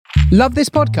Love this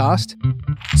podcast?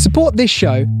 Support this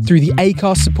show through the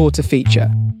Acast supporter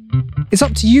feature. It's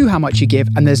up to you how much you give,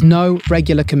 and there's no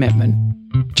regular commitment.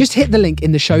 Just hit the link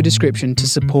in the show description to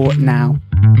support now.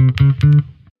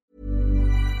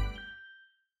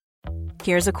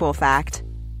 Here's a cool fact.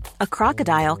 A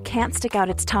crocodile can't stick out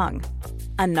its tongue.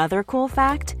 Another cool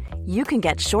fact, you can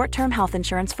get short-term health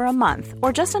insurance for a month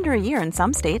or just under a year in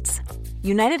some states.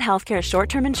 United Healthcare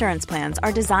short-term insurance plans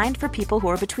are designed for people who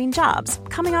are between jobs,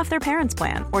 coming off their parents'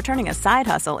 plan, or turning a side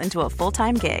hustle into a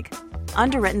full-time gig.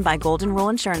 Underwritten by Golden Rule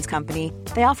Insurance Company,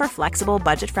 they offer flexible,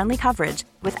 budget-friendly coverage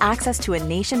with access to a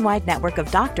nationwide network of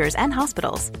doctors and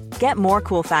hospitals. Get more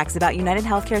cool facts about United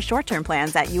Healthcare short-term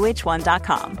plans at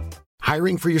uh1.com.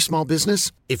 Hiring for your small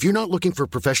business? If you're not looking for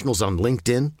professionals on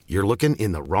LinkedIn, you're looking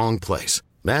in the wrong place.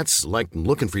 That's like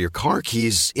looking for your car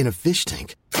keys in a fish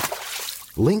tank.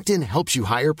 LinkedIn helps you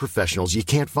hire professionals you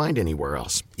can't find anywhere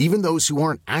else, even those who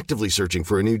aren't actively searching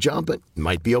for a new job but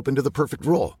might be open to the perfect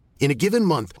role. In a given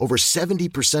month, over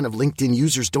 70% of LinkedIn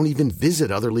users don't even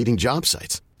visit other leading job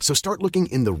sites. So start looking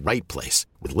in the right place.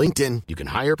 With LinkedIn, you can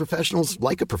hire professionals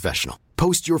like a professional.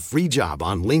 Post your free job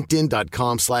on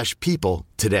linkedin.com/people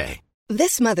today.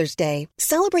 This Mother's Day,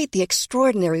 celebrate the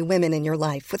extraordinary women in your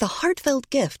life with a heartfelt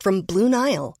gift from Blue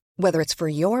Nile. Whether it's for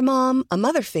your mom, a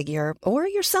mother figure, or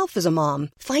yourself as a mom,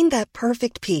 find that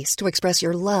perfect piece to express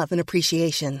your love and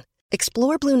appreciation.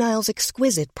 Explore Blue Nile's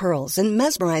exquisite pearls and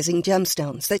mesmerizing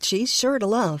gemstones that she's sure to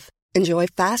love. Enjoy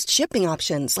fast shipping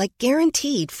options like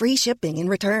guaranteed free shipping and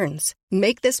returns.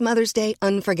 Make this Mother's Day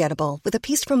unforgettable with a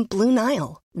piece from Blue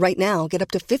Nile. Right now, get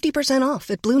up to 50%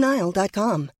 off at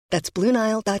BlueNile.com. That's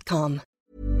BlueNile.com.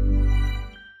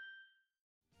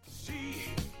 She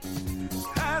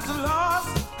has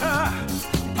lost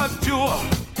a jewel.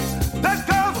 That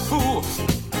girl's a fool.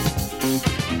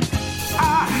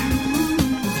 I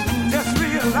just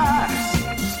realized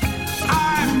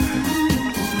I'm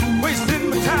wasting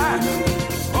my time.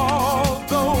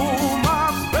 Although my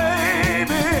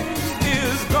baby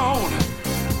is gone,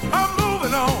 I'm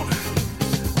moving on.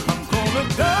 I'm gonna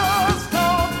dust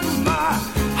off my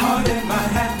heart and my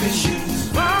happy shoes.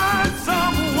 Find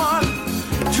someone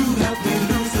to help me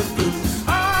lose the blues.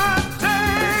 I'm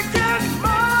taking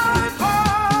my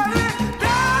party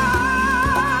down.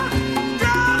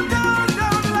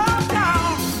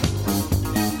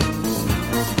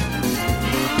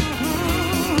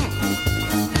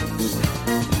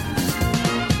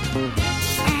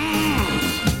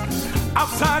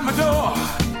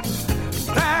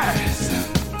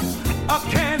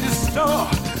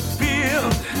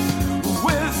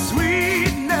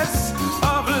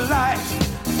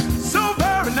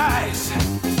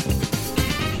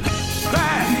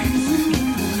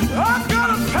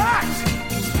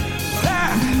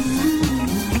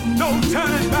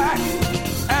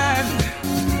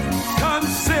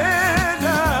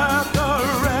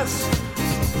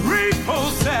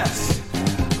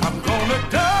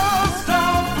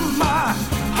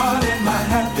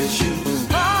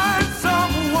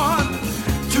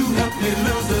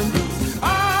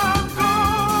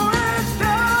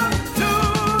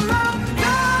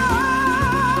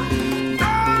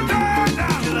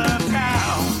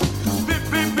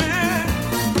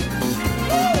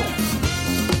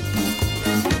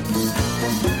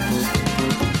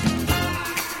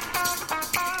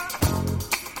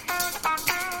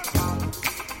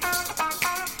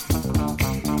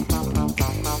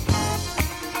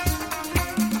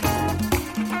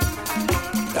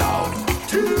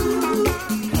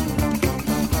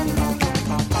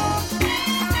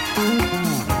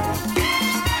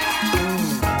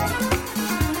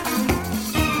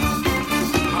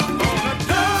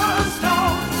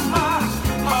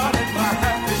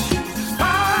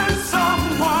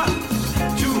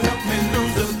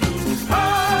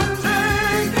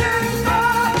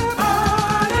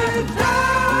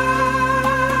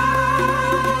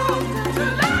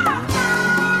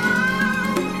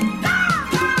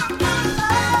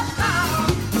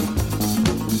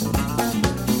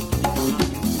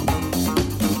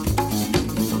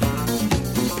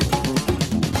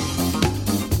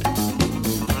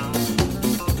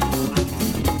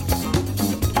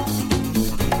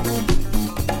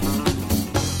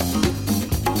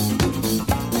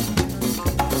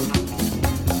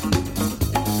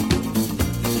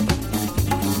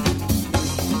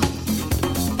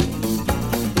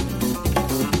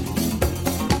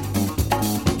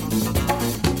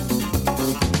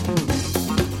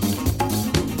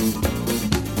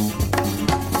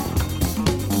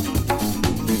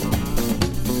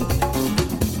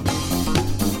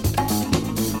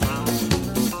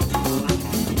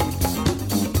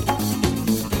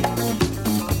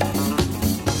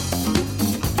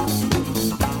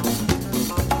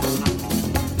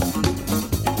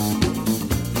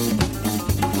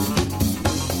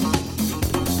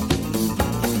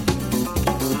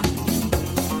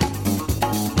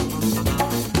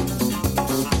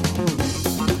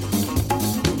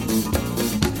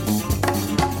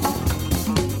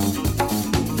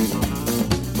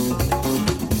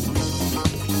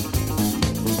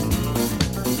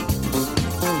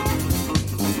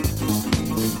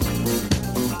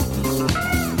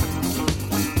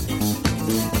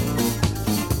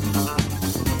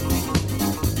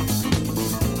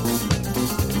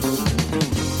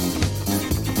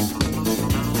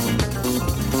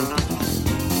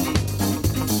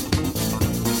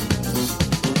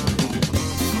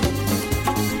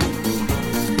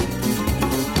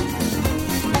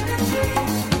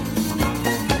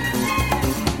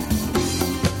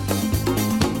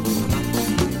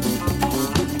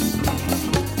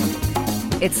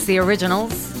 It's the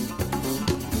Originals.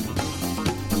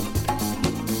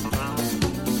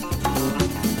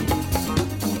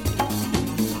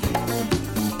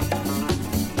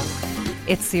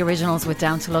 It's the Originals with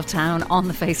Down to Love Town on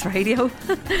the Face Radio.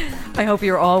 I hope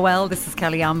you're all well. This is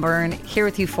Kellyanne Byrne here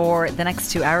with you for the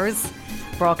next 2 hours,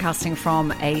 broadcasting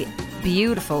from a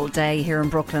beautiful day here in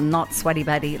Brooklyn, not sweaty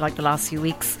Betty like the last few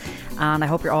weeks. And I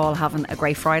hope you're all having a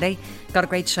great Friday. Got a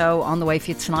great show on the way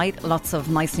for you tonight. Lots of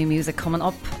nice new music coming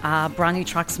up. Brand new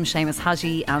tracks from Seamus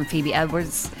Haji and Phoebe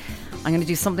Edwards. I'm going to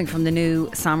do something from the new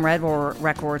Sam Redmore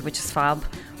record, which is fab.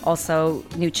 Also,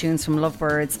 new tunes from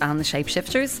Lovebirds and the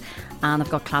Shapeshifters. And I've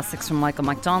got classics from Michael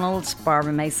McDonald,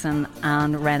 Barbara Mason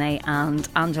and Renee and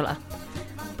Angela.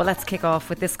 But let's kick off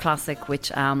with this classic,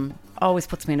 which always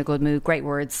puts me in a good mood. Great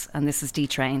words. And this is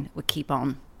D-Train with Keep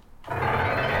On.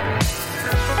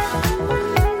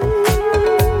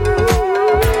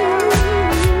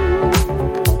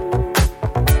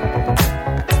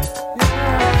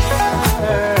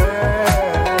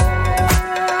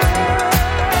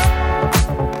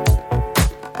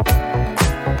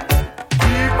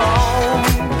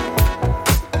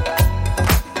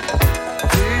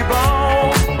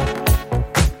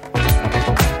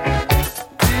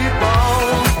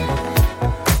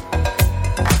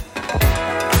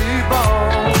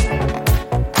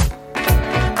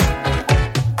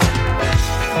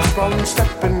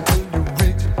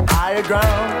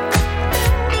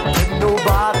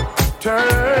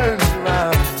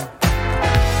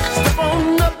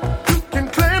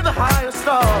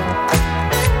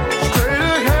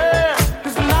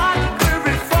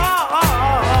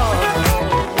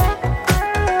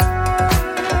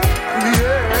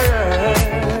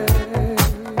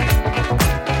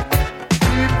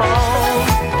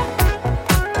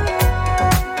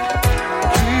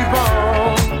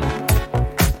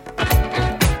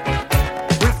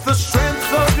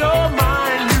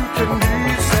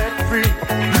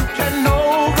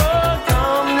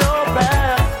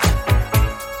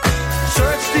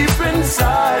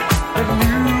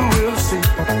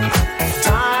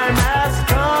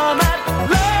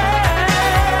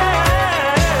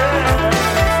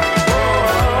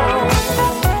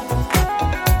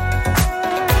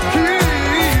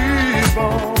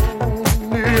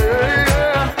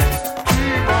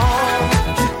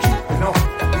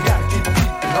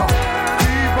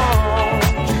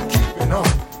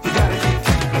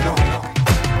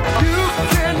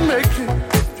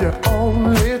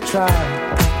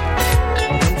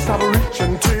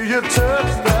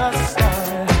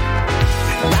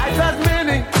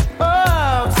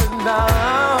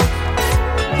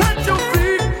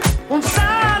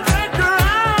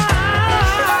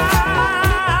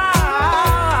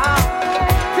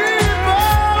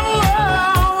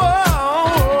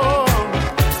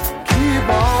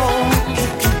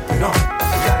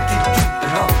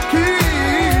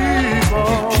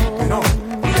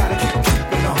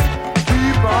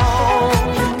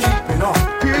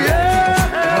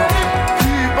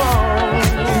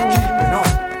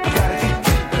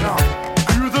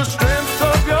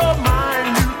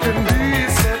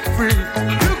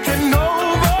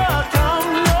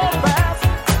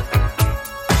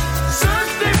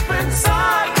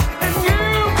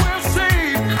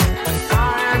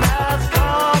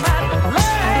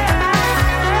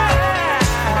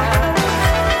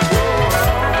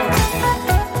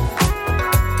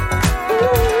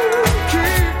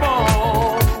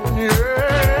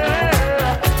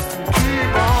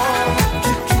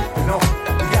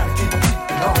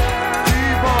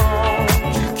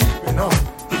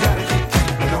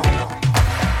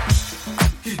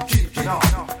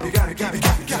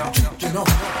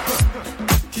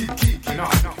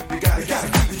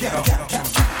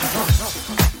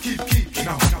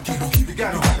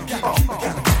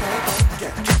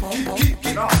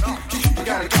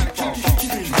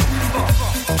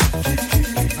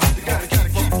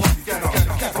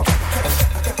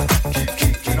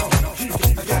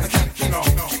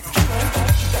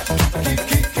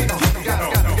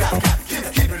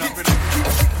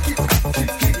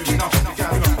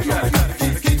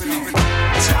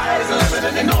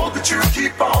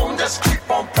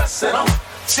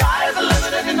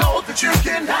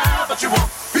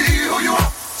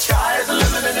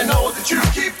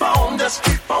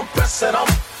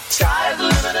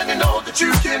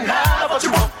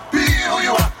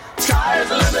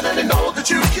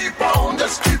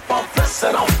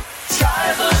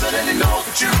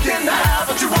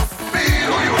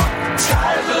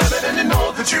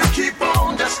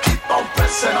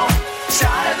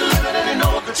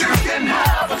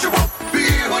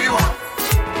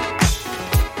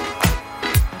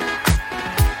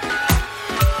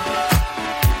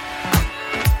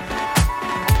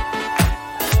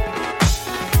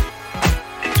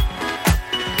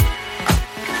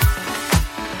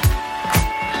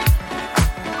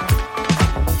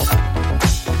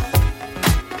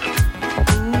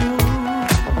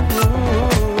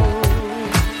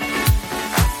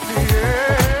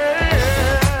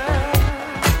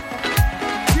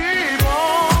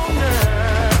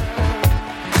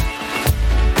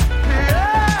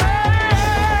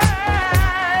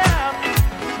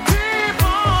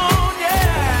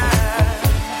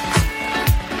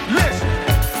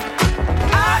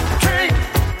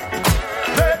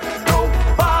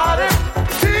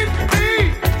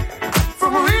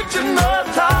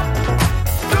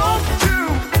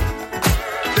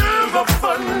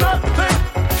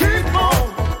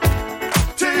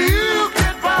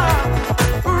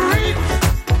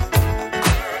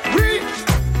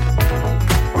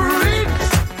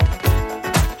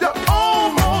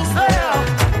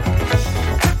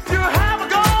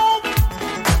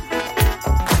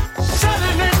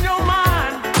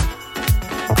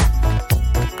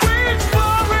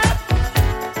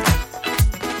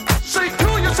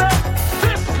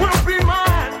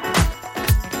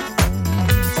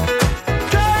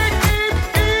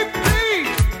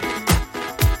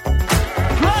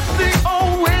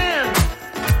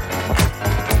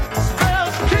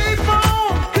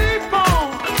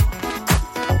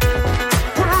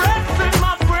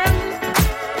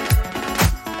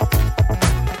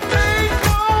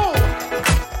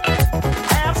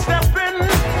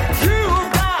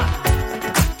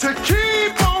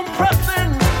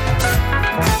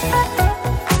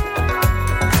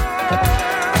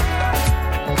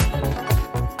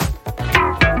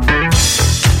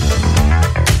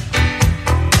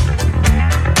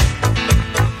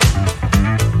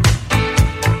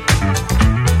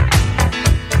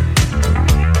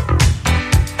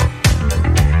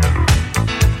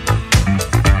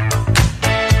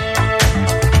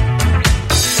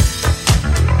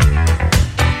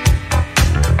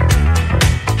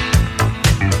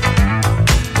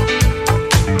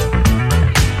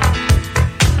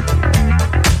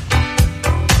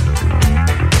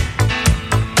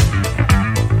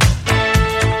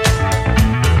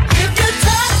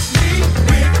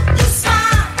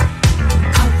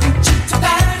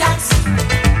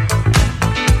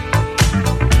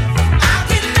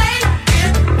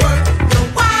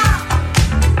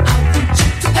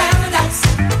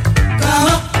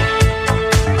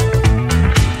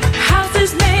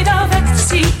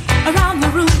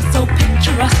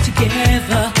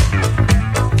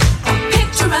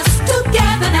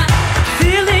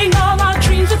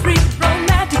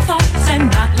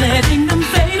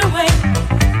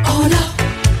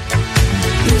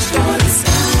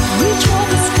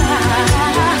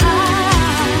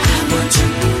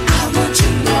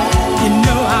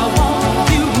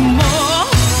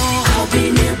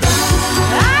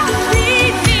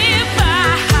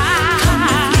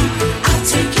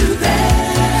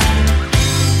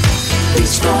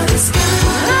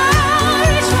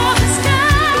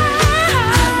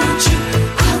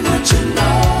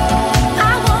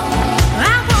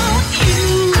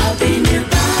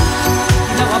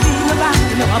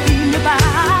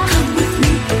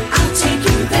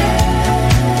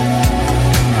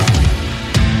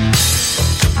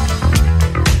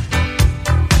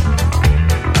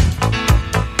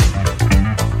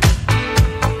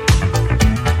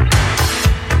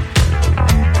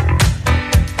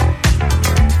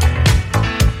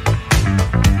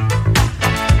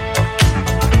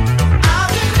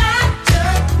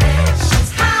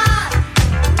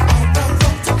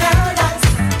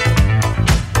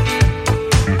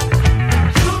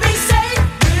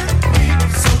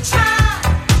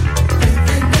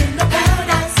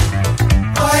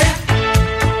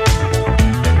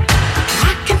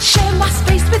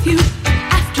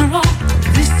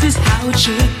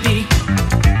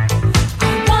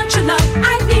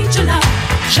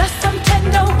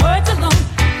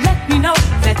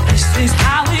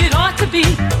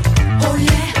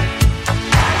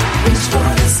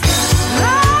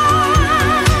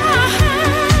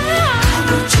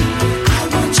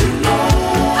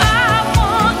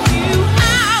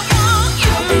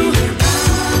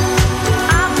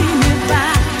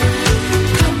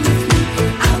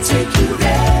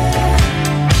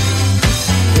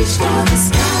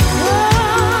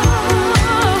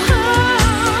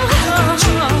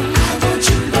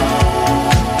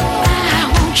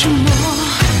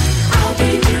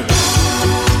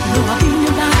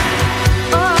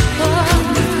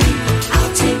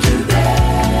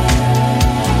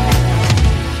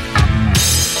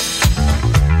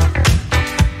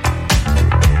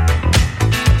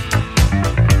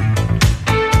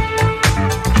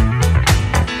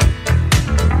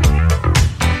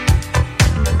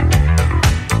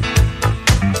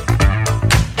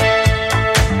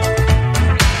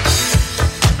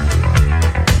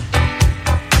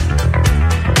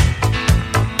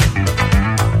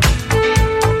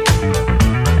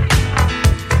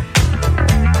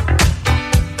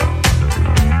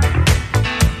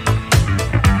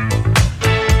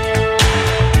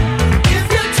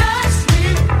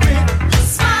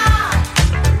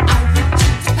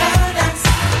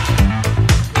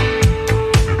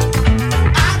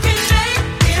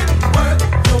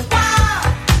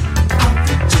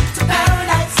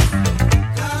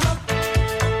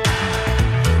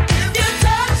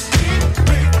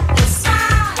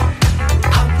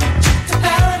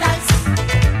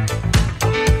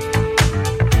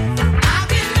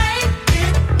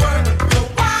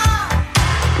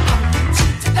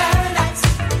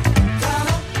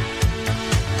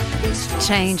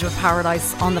 Change with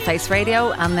Paradise on the Face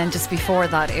Radio, and then just before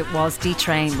that it was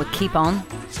D-Train with Keep On.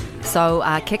 So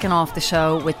kicking off the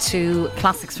show with two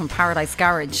classics from Paradise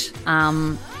Garage.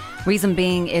 Reason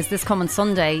being is this coming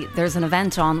Sunday there's an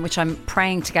event on which I'm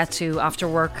praying to get to after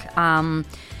work,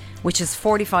 which is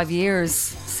 45 years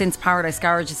since Paradise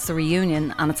Garage. It's the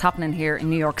reunion, and it's happening here in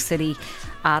New York City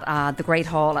at the Great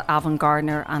Hall at Avon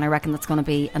Gardner, and I reckon that's going to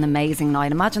be an amazing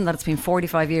night. Imagine that it's been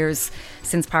 45 years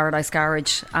since Paradise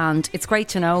Garage, and it's great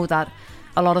to know that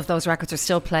a lot of those records are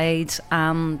still played,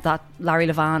 that Larry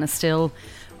Levan is still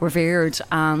revered,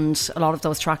 and a lot of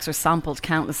those tracks are sampled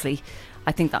countlessly.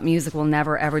 I think that music will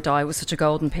never ever die. It was such a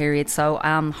golden period. So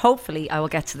hopefully I will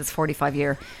get to this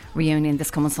 45-year reunion this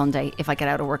coming Sunday if I get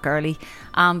out of work early.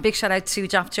 Big shout out to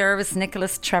Jeff Jervis,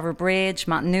 Nicholas, Trevor Bridge,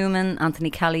 Matt Newman, Anthony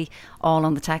Kelly, all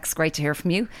on the text. Great to hear from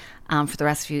you. For the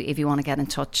rest of you, if you want to get in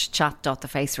touch,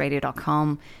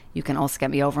 chat.thefaceradio.com. You can also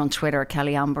get me over on Twitter,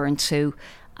 Kelly Amburn too.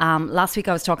 Last week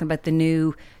I was talking about the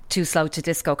new Too Slow to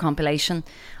Disco compilation.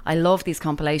 I love these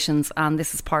compilations, and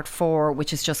this is part 4, which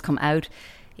has just come out.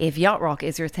 If yacht rock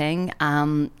is your thing,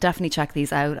 definitely check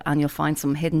these out, and you'll find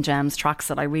some hidden gems, tracks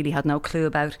that I really had no clue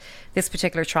about. This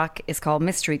particular track is called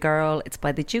Mystery Girl. It's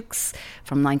by the Dukes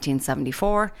from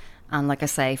 1974, and like I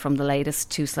say, from the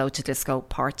latest Too Slow to Disco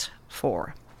part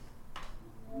 4.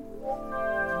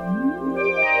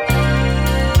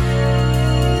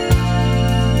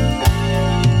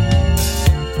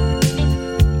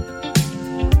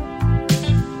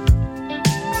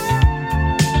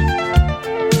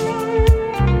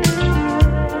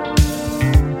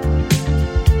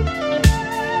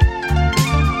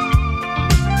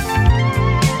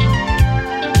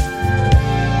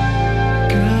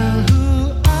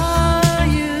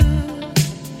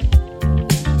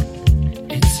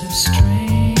 It's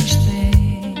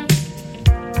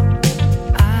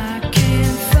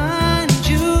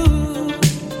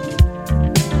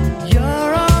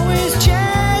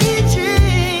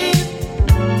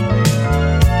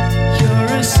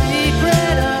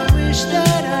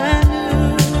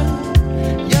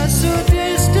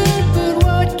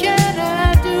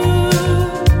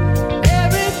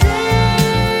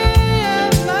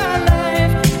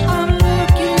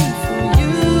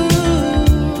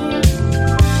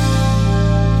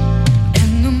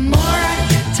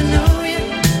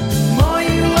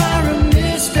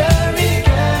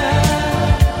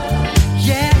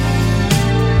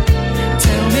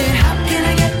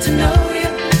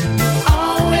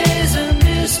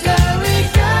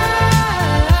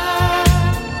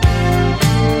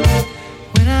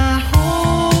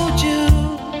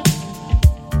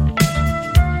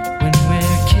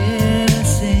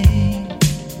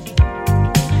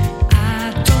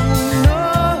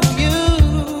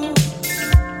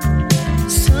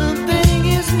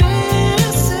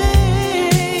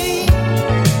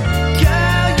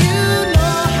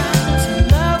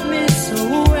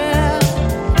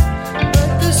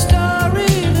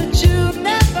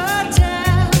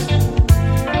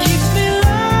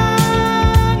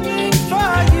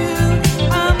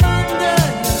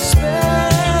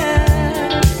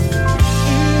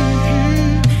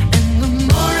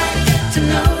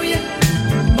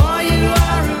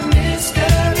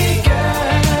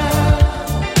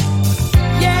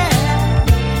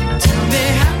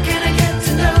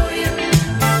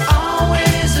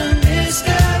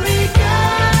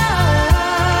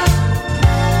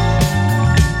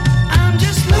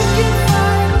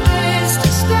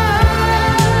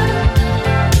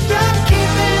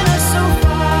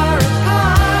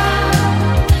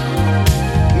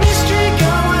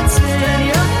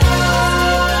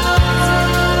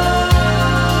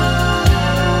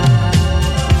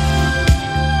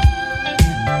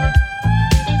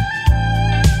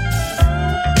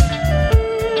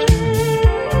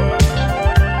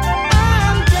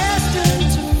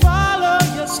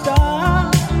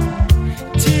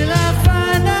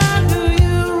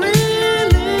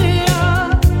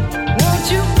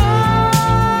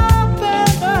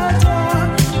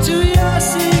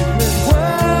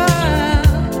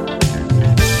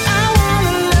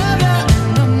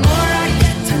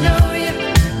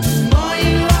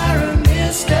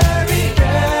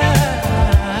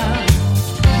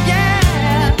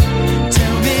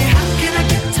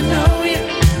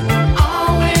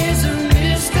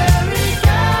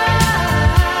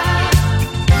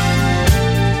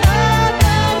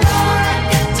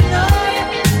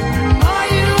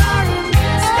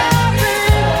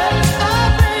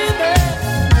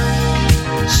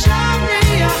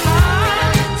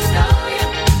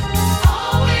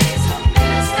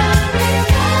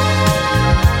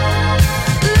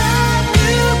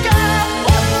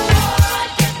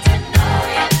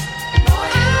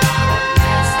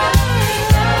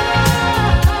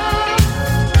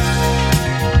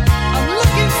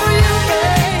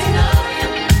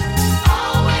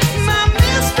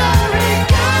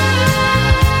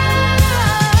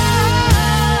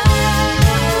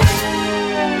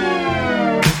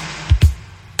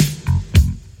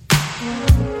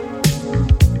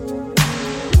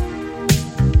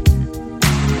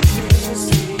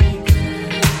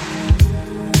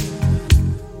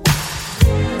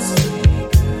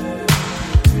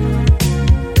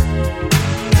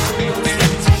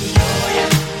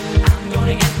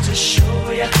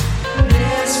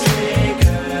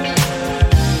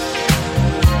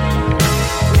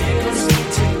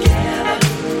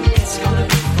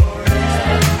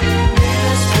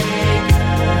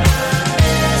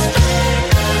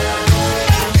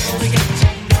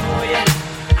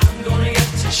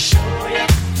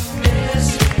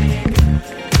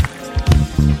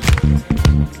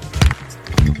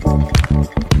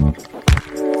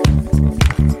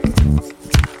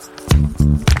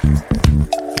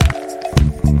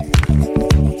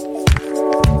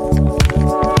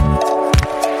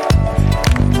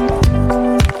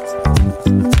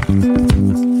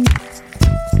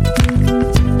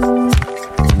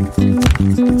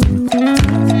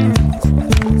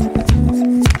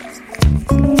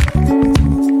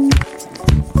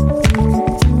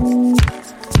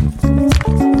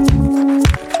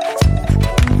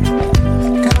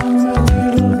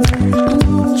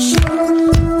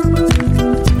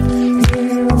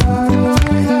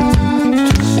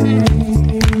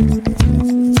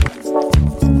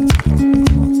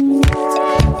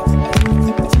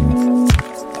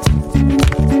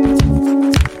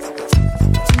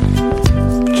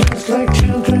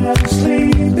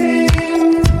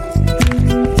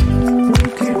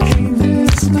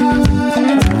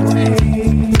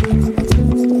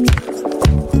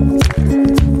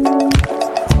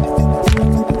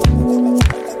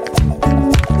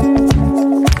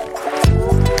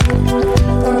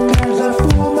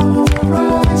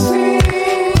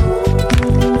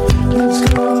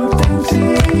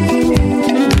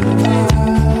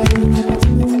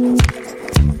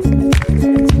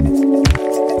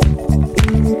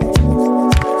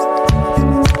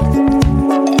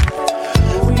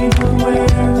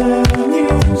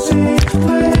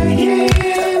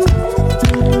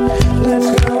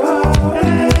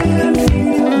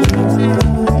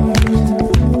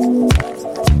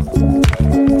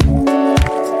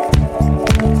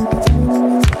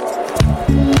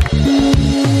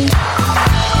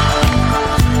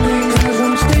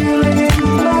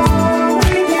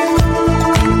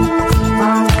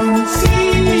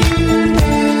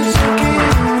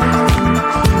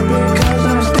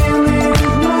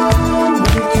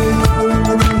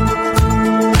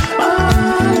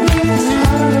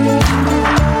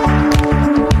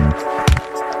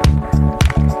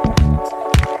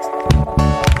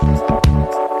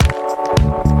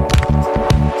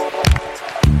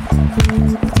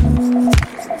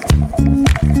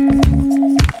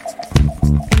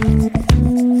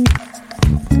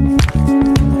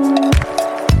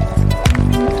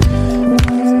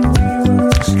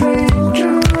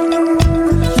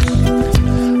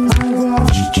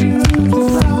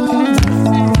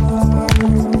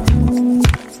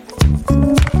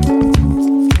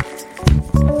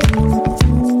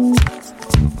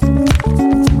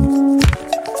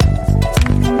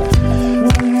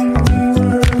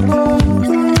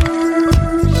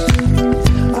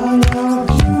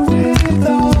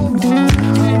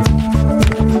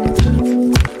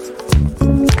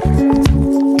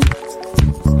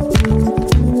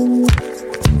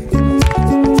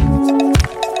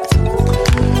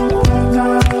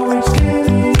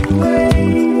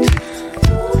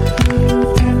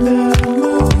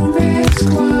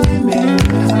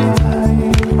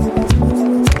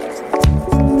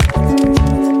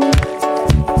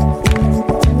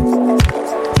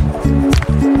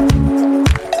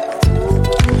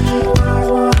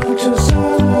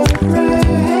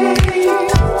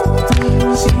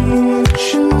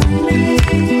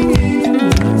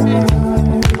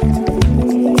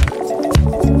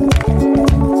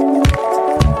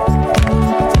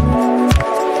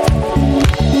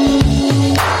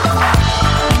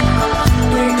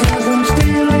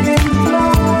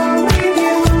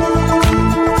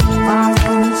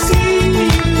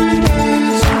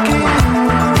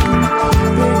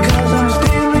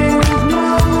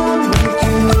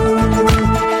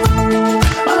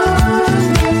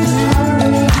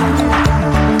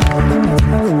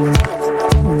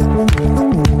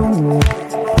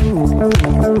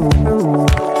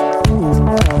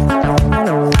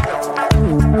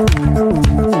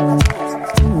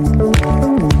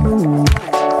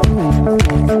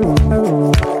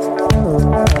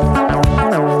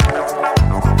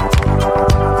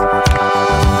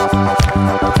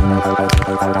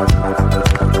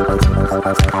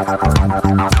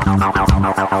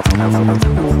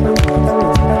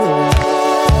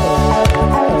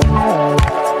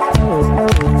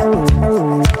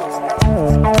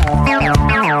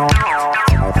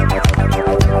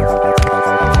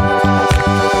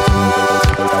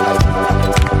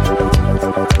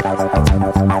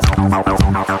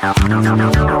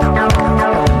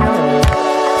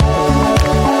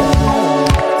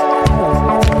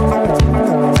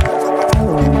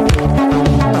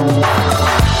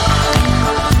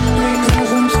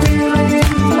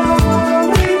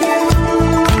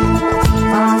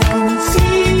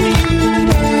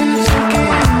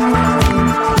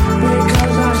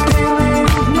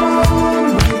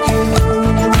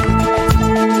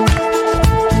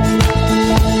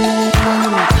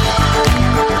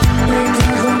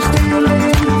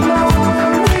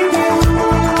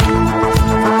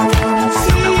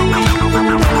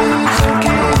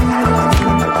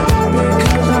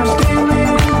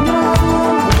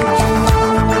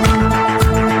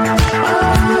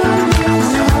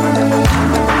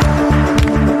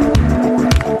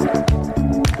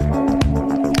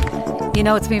You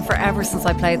know, it's been forever since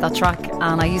I played that track,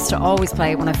 and I used to always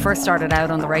play it when I first started out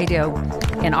on the radio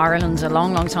in Ireland a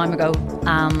long, long time ago.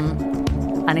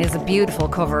 And it is a beautiful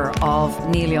cover of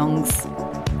Neil Young's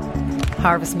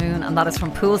Harvest Moon, and that is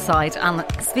from Poolside. And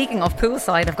speaking of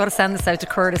Poolside, I've got to send this out to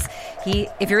Curtis.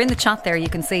 If you're in the chat there, you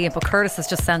can see it, but Curtis has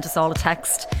just sent us all a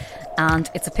text,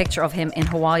 and it's a picture of him in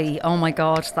Hawaii. Oh my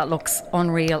God, that looks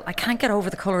unreal. I can't get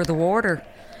over the colour of the water.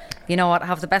 You know what,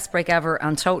 have the best break ever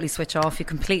and totally switch off. You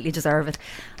completely deserve it.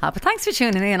 But thanks for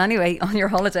tuning in anyway on your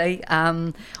holiday.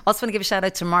 Also want to give a shout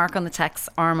out to Mark on the text.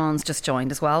 Armand's just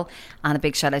joined as well, and a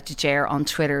big shout out to Jer on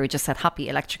Twitter, who just said happy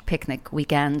Electric Picnic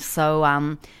weekend.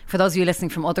 So for those of you listening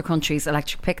from other countries,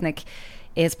 Electric Picnic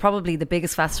is probably the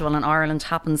biggest festival in Ireland.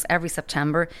 Happens every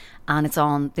September, and it's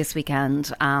on this weekend.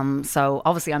 So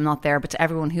obviously I'm not there, but to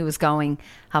everyone who is going,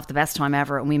 have the best time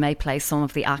ever, and we may play some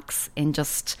of the acts in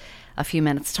just a few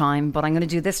minutes time. But I'm going to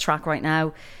do this track right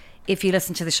now. If you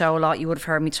listen to the show a lot, you would have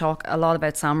heard me talk a lot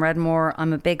about Sam Redmore.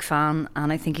 I'm a big fan,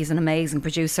 and I think he's an amazing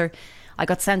producer. I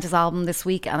got sent his album this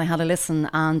week and I had a listen,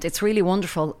 and it's really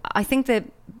wonderful. I think that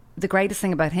the greatest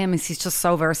thing about him is he's just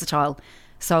so versatile.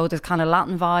 So there's kind of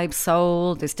Latin vibes,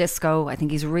 soul, there's disco. I think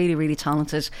he's really, really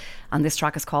talented, and this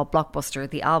track is called Blockbuster.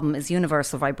 The album is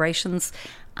Universal Vibrations,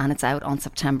 and it's out on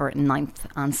September 9th,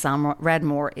 and Sam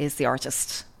Redmore is the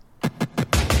artist.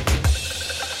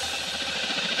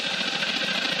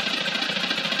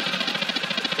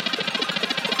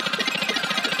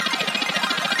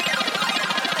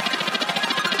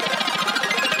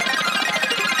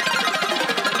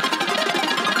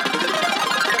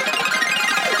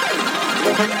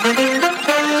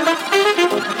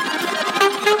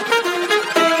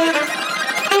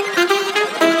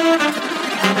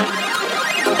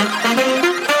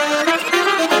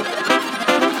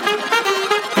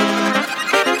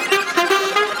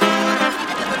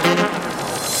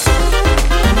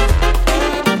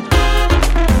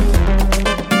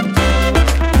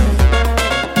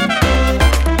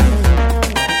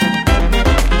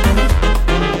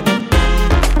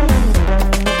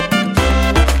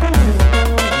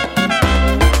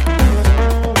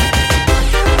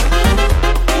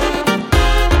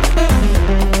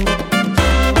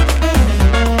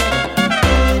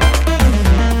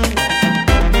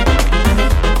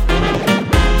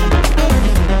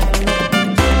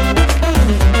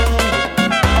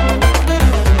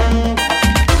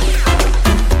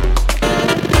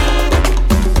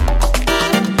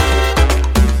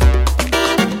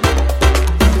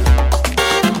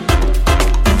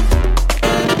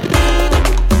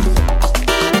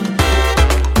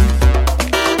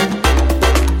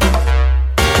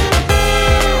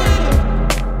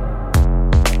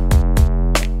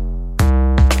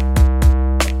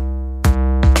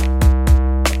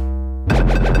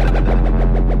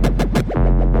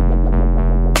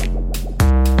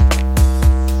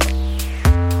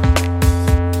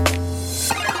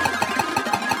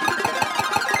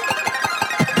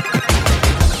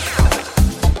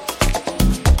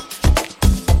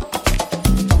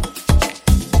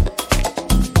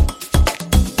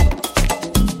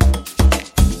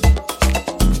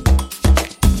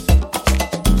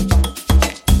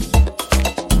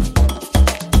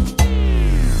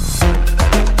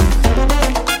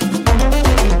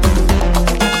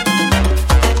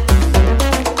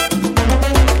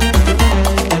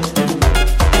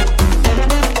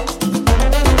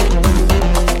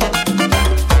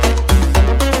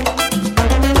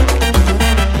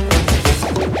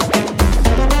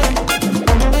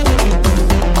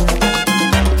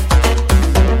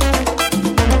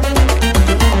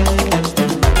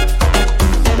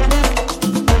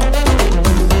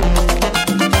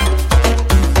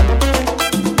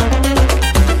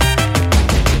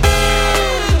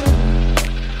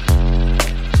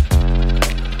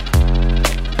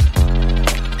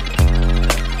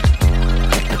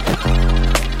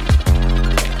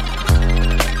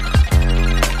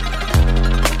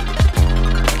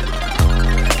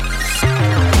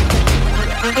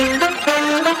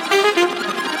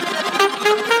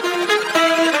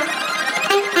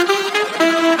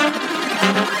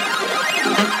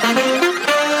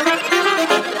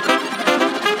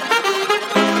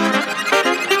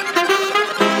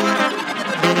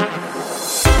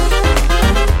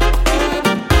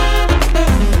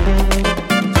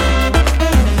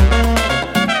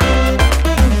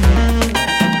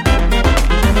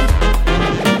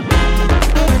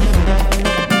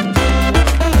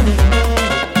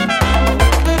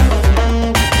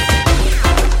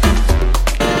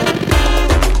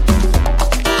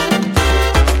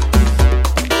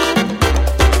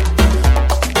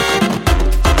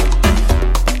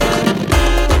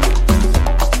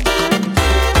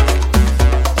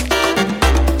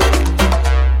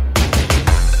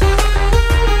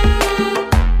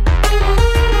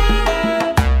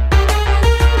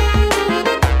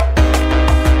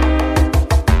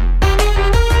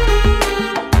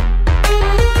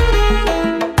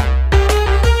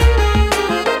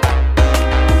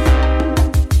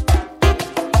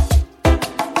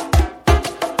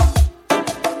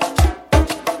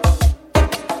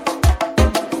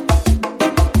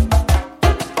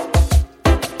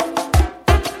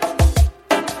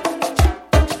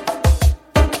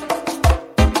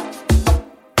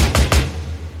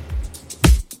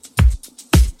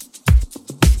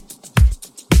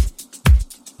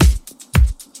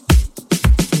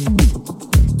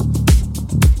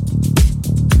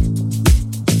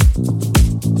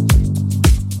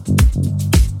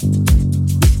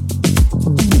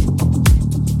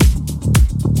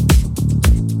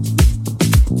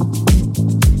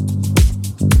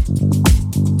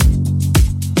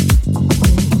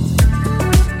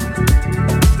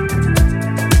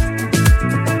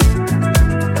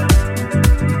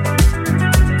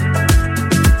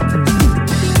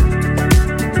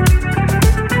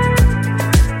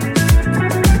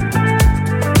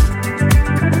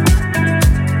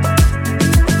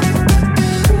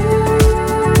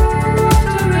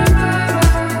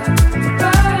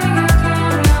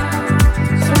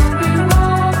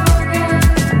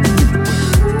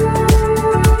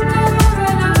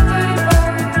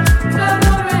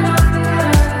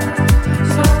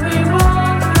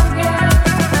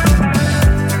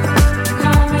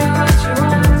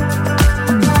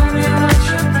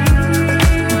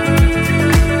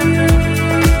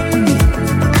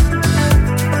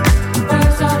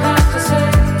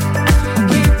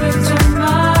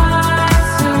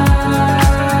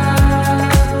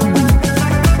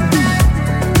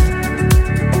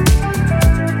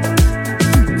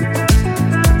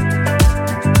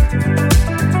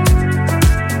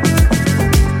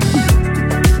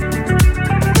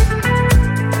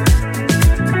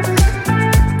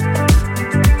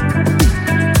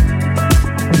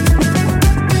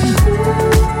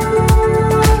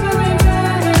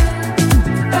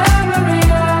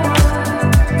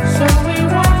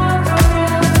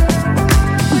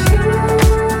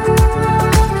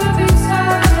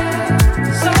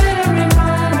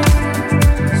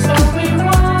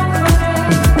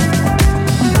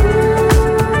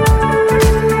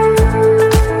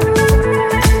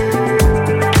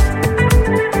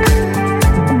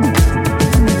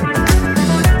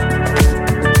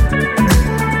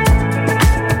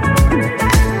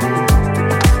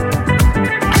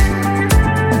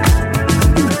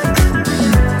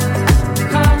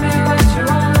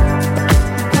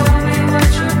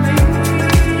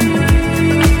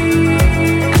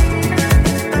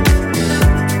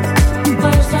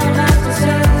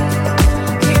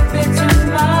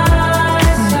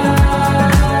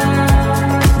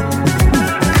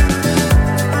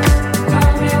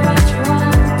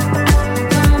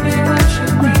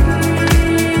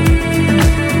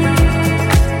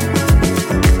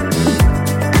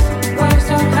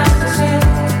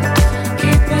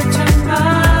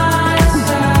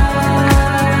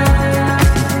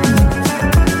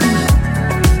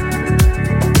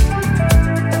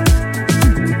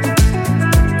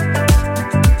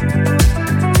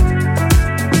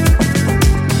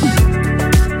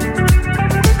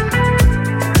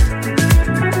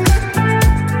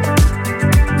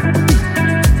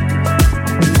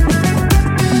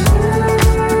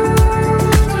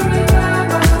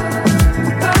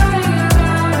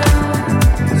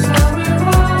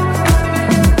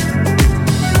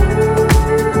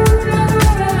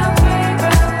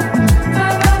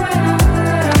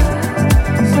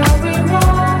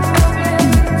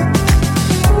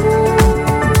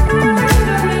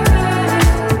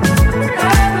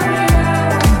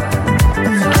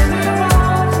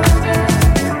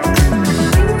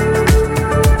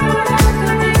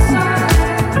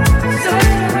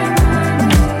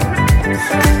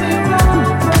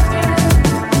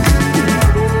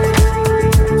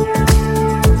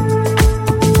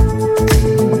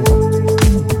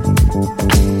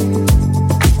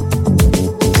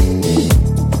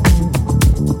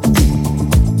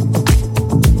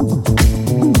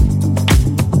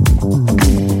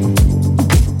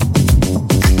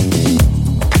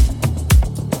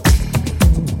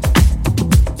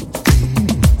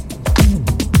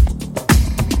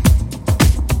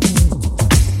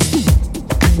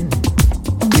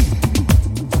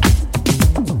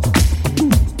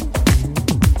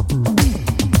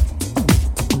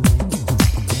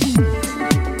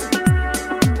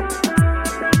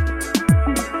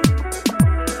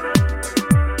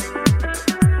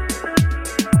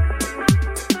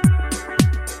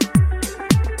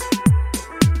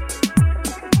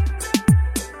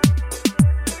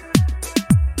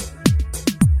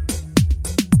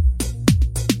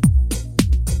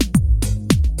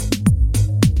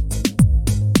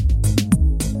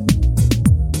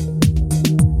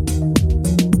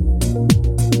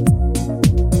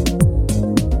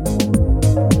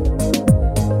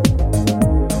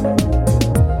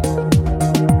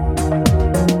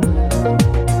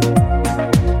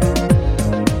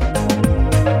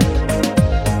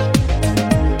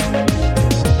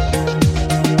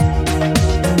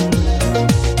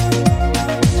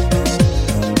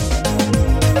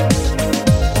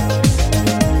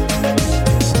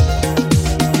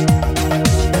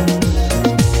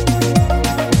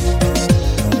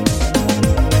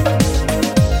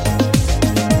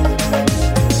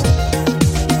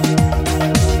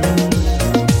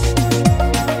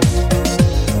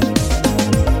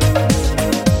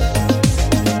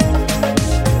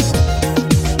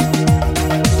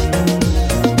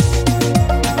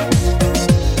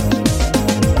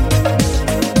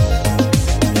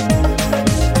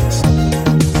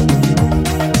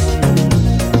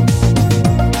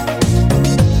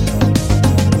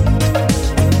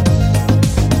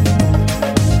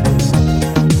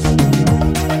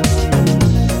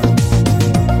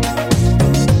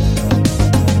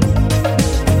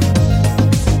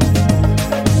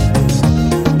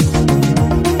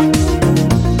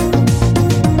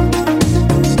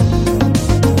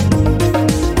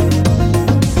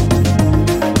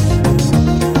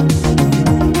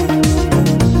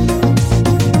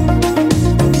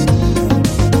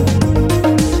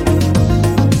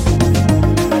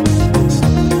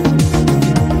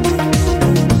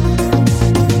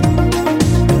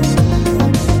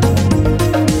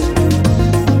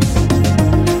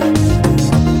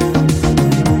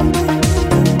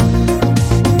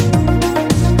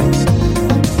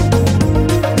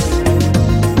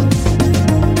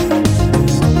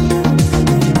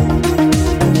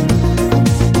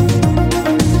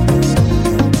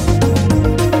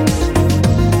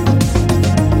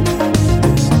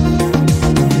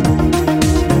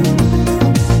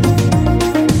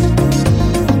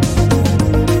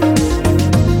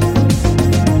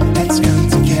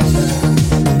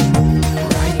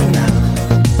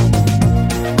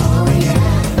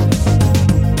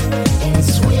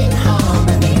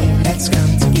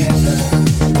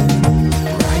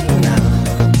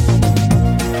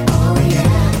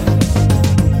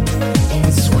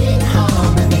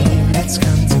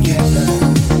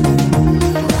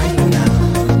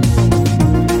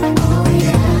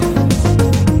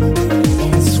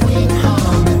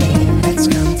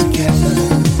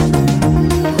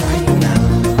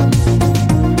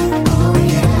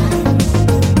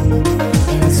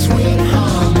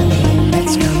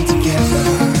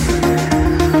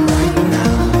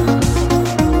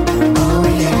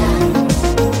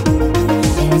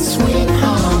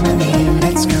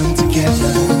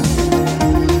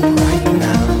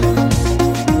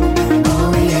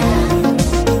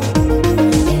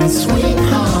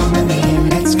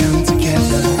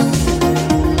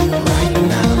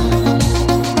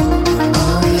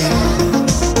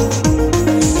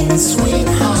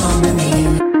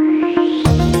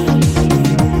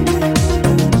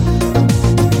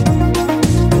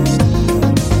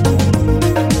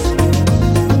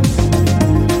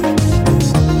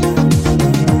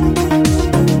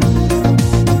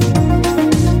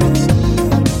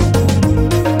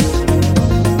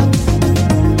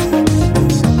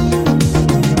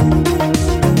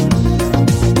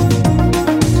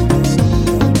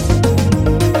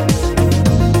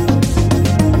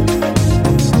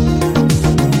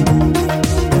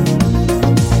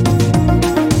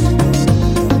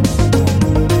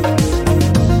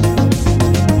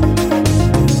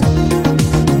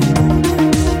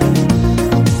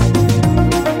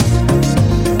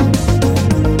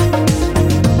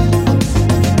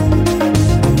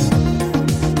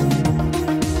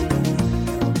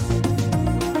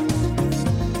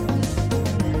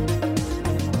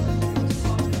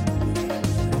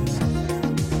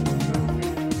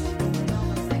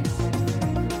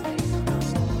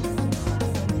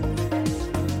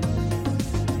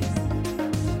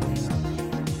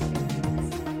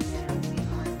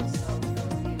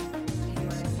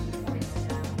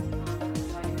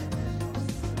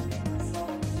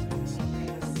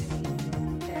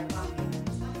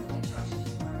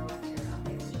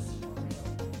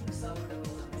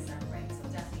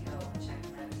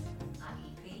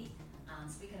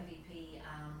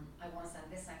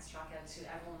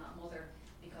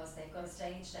 because they've got a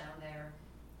stage down there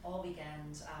all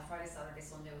weekend, Friday, Saturday,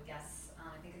 Sunday with guests, and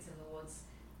I think it's in the woods,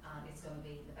 and it's going to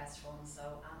be the best fun. So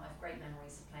I have great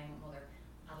memories of playing with Mother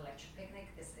at Electric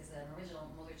Picnic. This is an original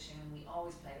Mother tune. We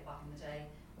always played it back in the day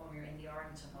when we were in the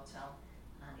Arlington Hotel,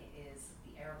 and it is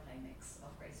the airplane mix of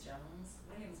Grace Jones'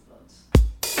 Williams Blood.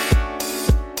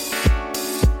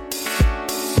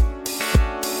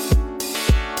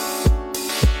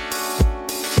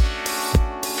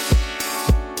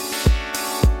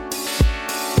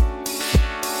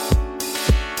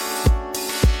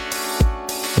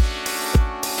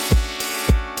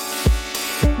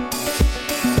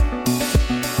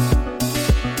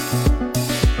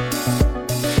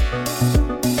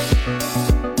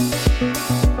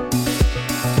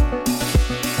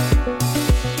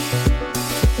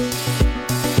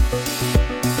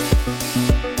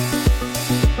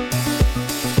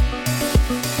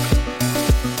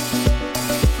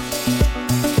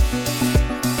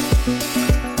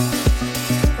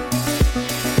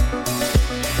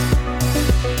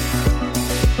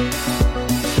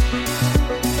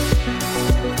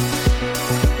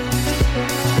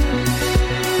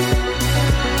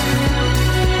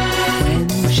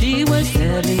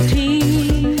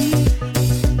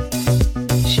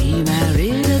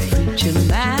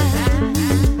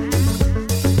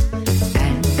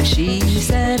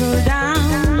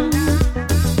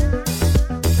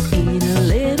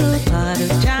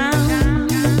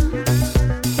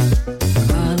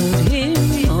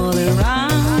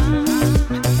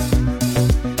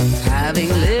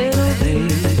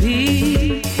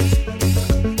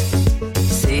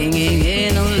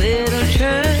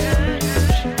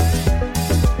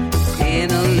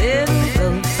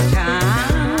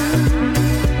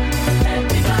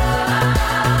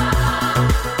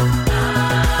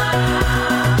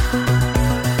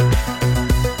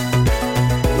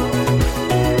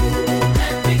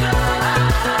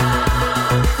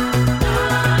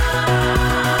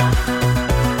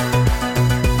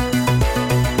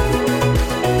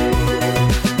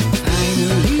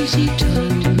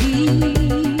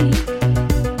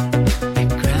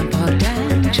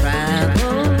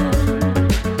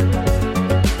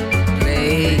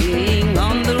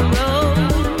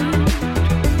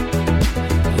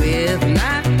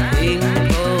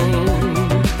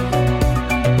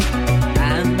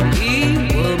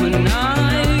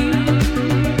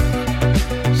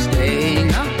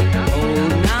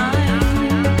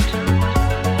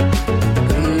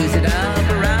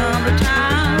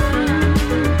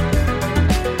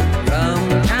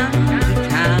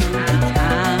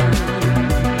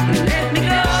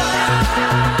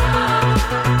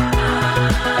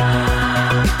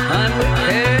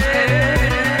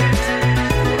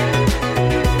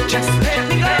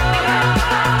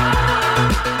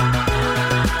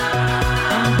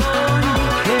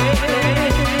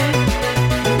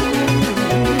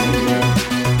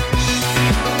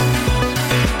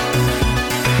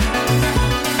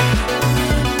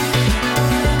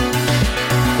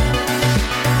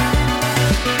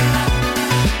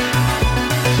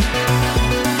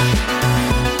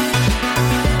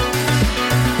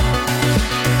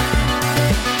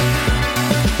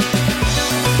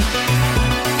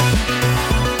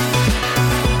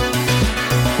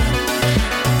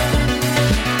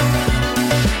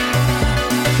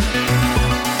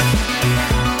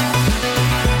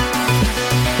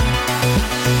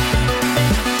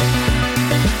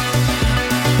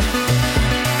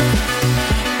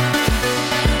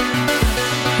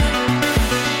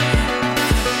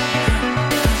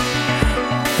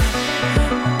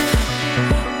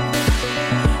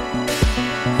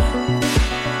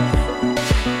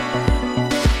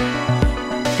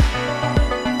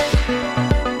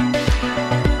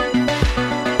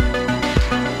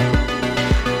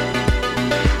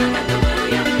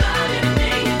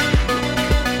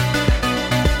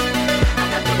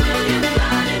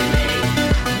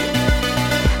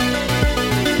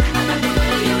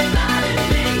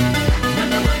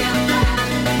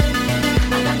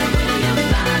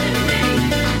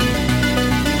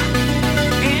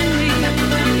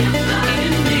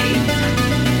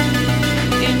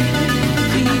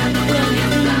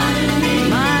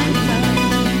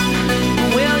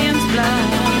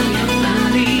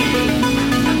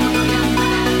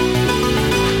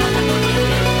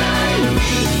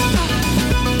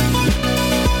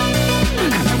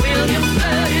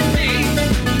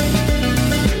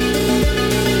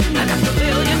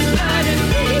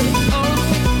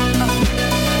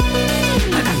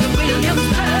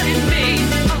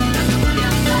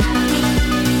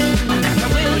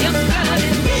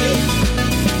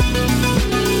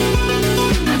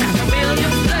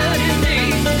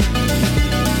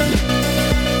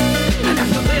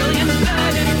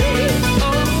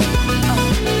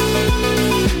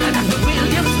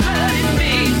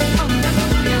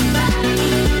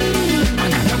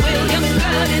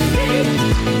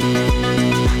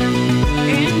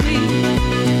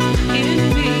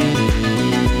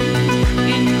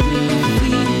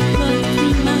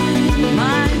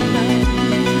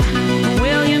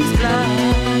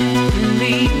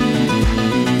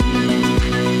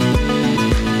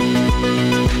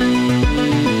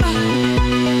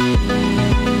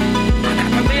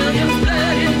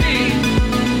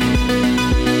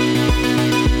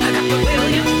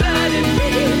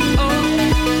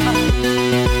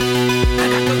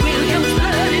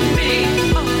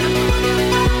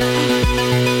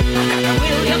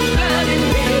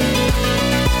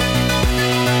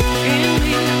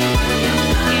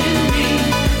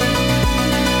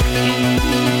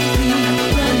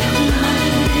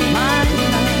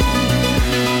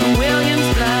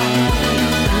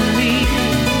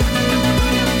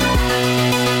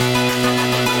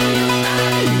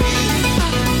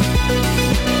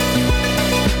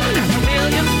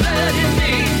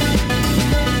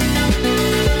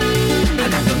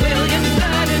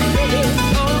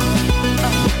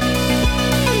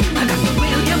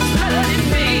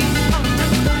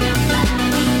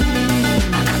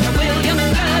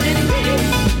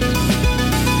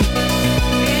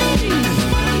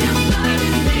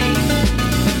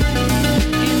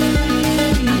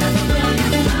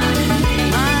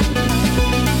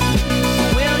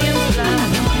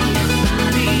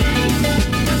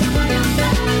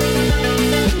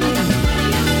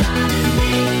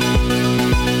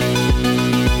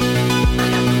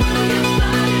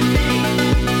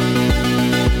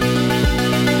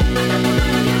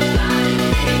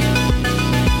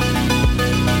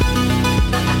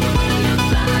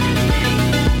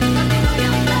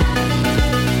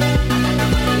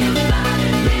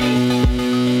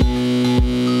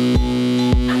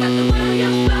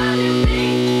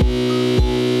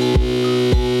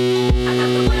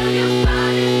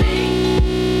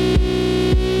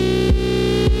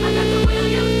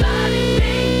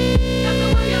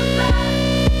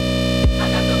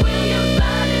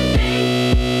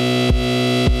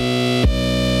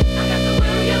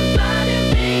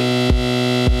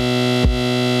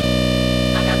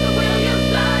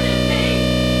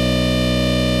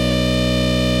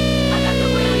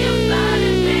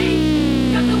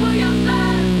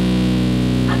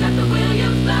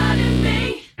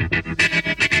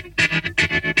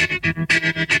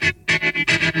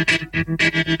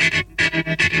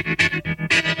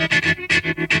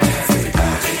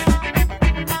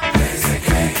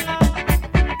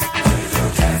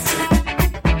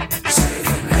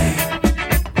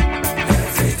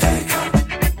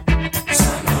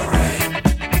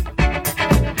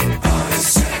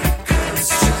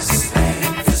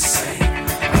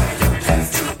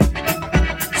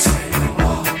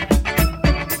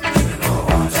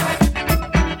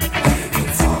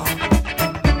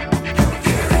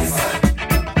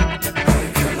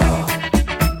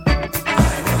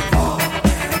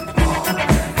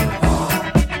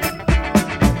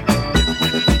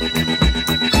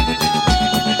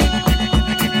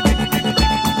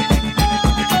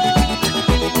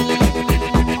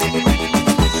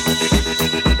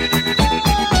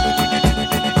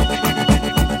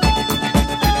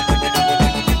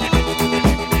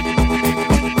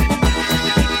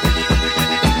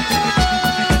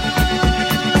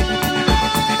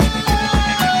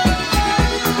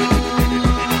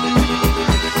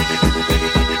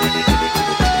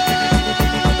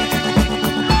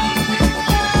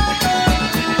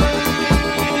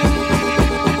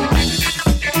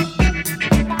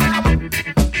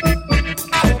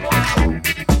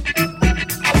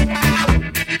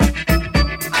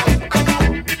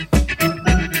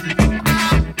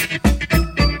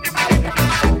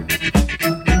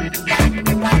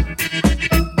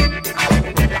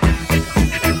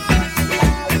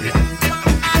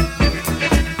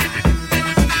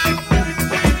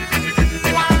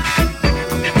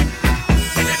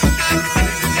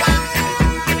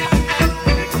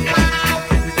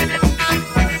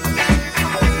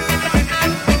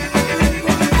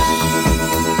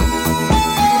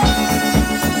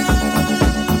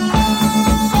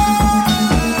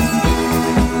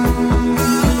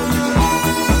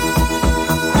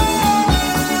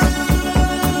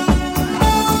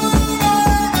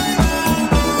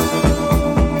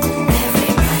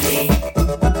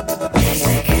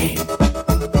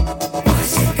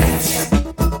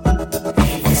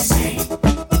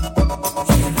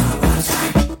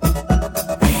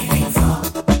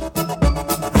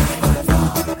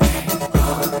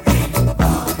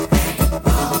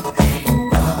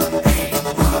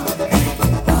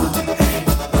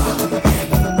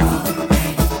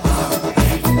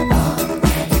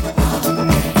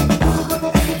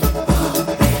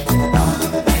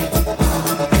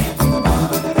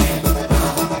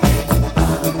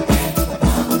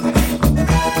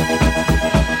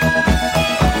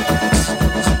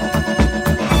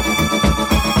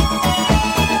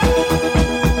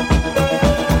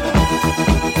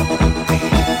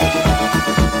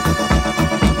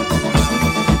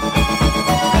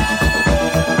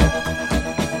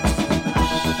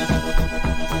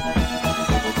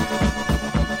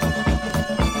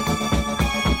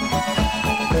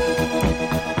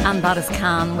 And that is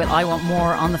Can with I Want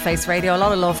More on the Face Radio. A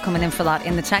lot of love coming in for that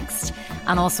in the text,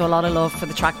 and also a lot of love for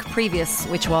the track previous,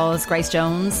 which was Grace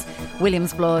Jones,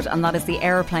 William's Blood, and that is the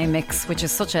Aeroplane mix, which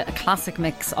is such a classic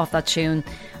mix of that tune.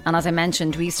 And as I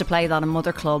mentioned, we used to play that in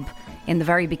Mother Club in the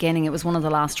very beginning. It was one of the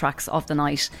last tracks of the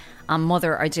night. And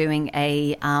Mother are doing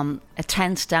a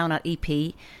tent down at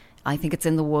EP. I think it's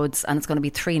in the woods, and it's going to be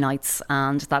 3 nights,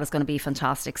 and that is going to be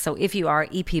fantastic. So if you are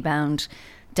EP bound,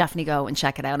 definitely go and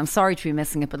check it out. I'm sorry to be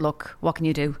missing it, but look, what can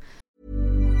you do?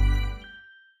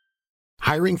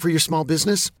 Hiring for your small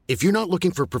business? If you're not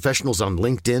looking for professionals on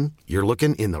LinkedIn, you're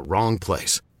looking in the wrong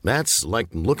place. That's like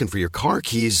looking for your car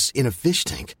keys in a fish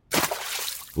tank.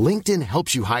 LinkedIn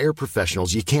helps you hire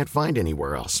professionals you can't find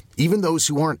anywhere else, even those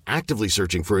who aren't actively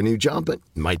searching for a new job but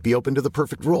might be open to the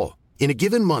perfect role. In a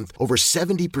given month, over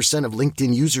 70% of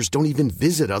LinkedIn users don't even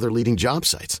visit other leading job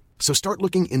sites. So start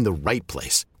looking in the right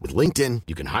place. With LinkedIn,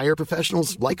 you can hire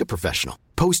professionals like a professional.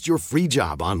 Post your free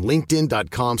job on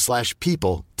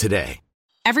linkedin.com/people today.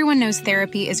 Everyone knows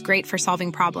therapy is great for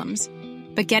solving problems,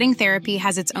 but getting therapy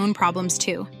has its own problems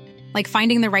too, like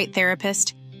finding the right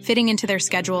therapist, fitting into their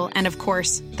schedule, and of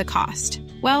course, the cost.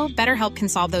 Well, BetterHelp can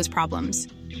solve those problems.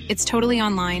 It's totally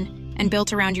online and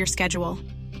built around your schedule.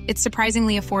 It's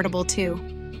surprisingly affordable too.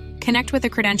 Connect with a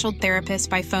credentialed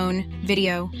therapist by phone,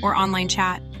 video, or online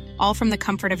chat, all from the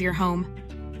comfort of your home.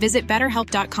 Visit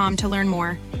BetterHelp.com to learn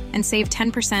more and save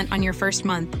 10% on your first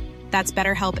month. That's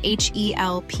BetterHelp,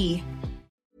 H-E-L-P.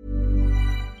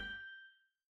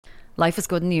 Life is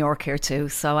good in New York here too.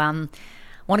 So I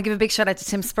want to give a big shout out to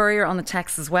Tim Spurrier on the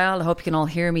text as well. I hope you can all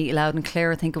hear me loud and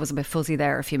clear. I think it was a bit fuzzy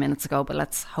there a few minutes ago, but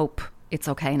let's hope it's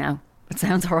okay now. It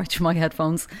sounds all right through my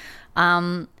headphones.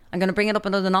 I'm going to bring it up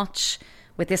another notch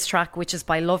with this track, which is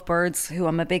by Lovebirds, who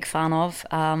I'm a big fan of.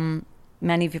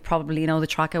 Many of you probably know the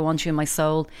track I Want You in My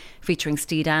Soul, featuring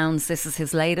Steve Downs. This is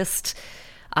his latest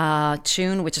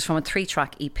tune, which is from a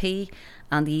 3-track EP,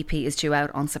 and the EP is due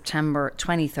out on September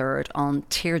 23rd on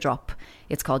Teardrop.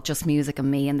 It's called Just Music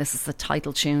and Me, and this is the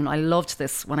title tune. I loved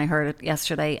this when I heard it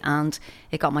yesterday, and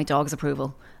it got my dog's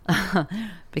approval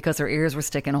because her ears were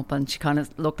sticking up and she kind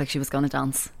of looked like she was going to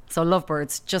dance. So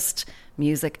Lovebirds, Just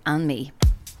Music and Me.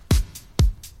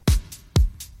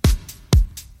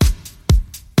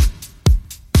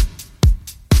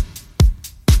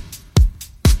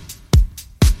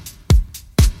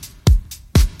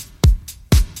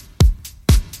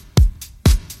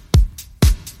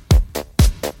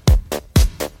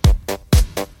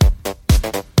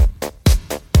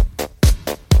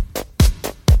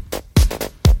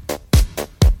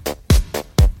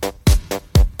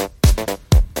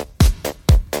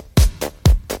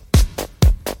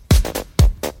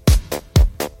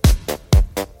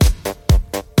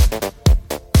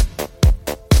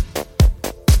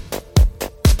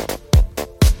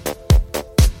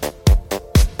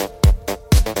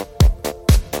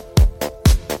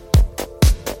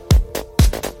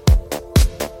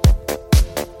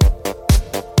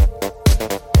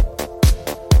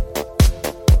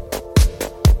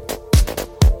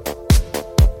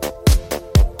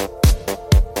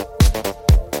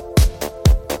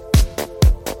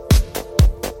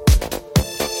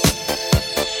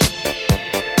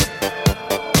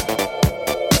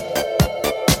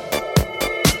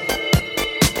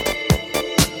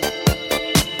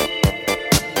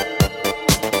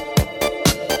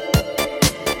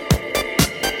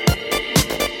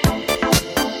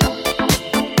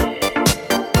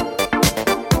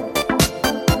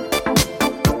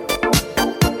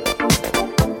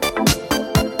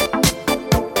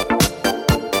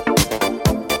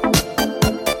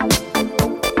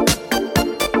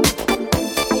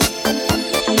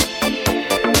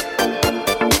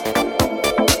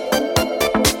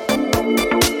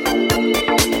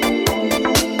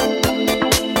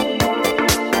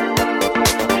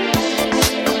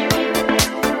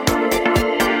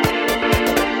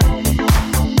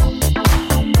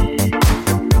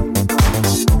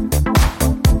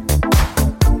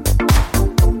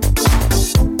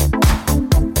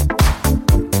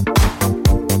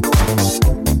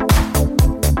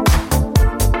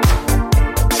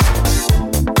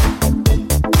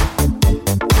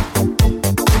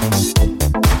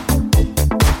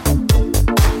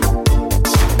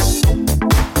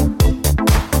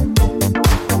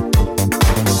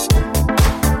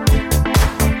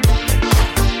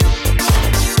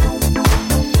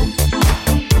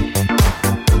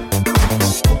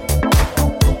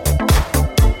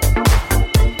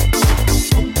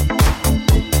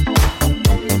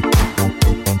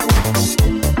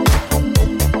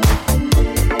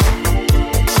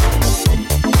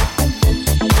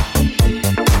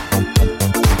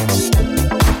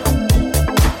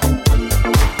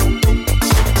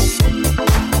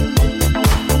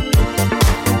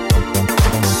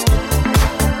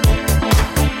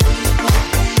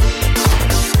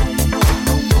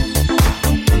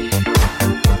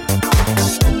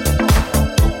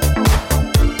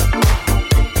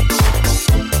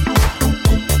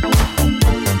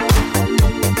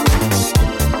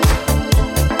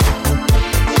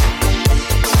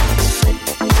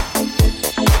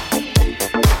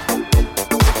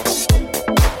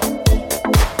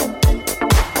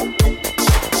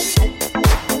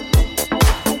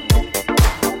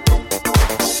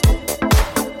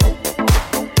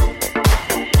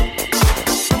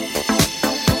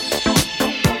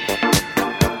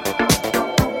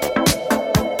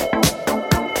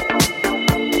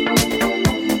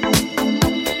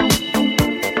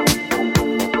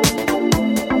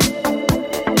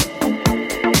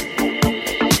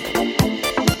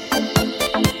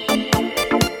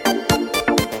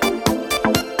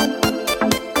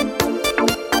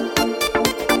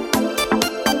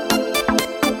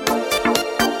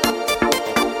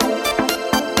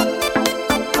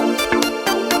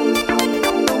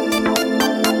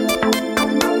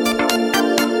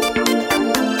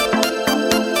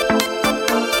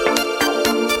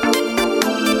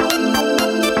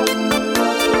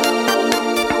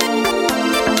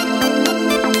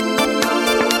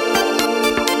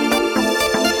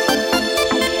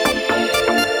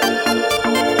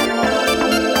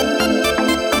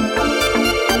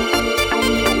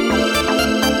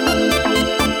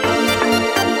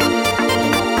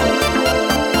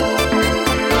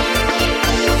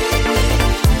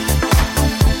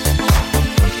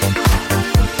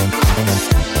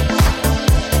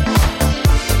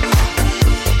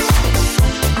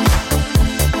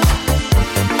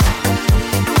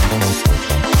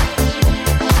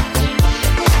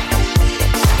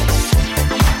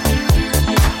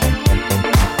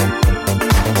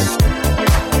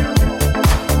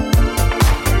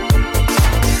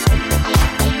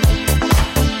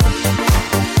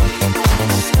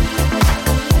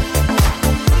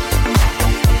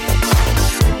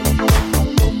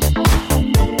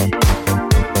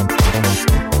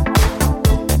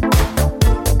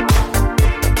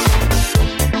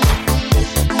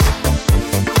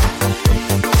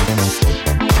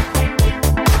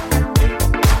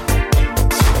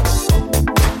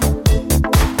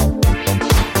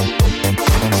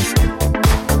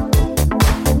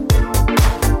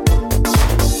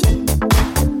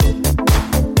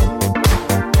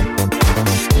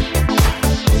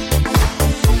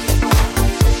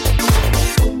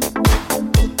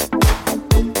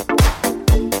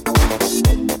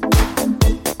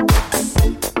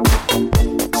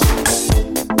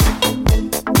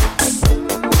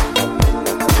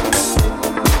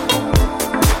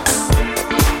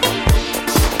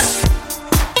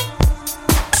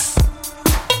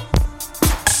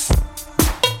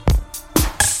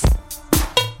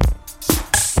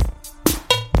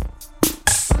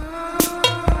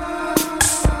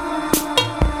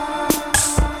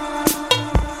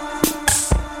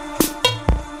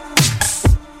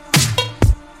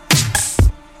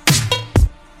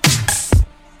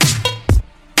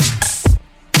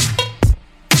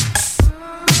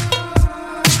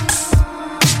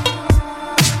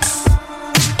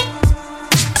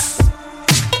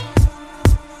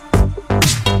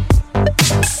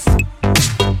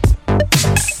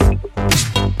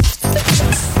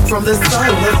 from the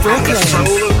soul of Brooklyn.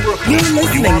 You're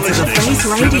listening to The Face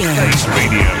Radio.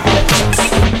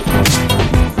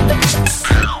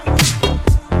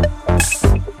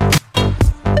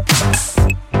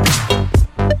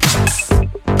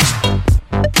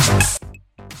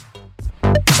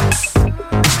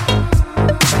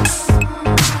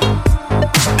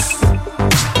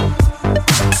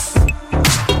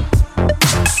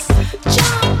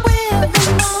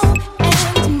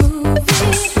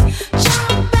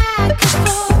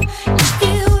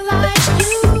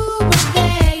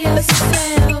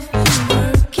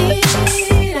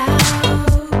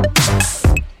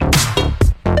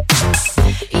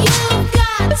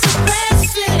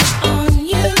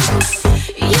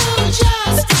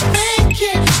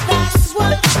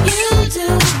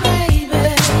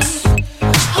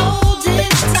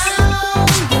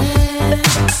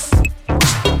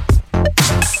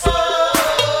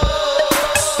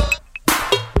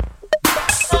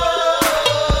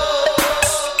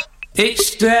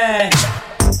 It's there.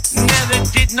 Never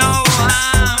did no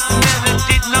harm. Never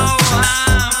did no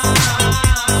harm.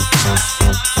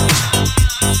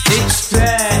 It's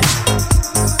there.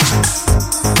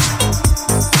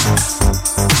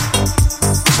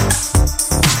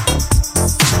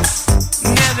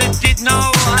 Never did no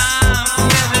harm.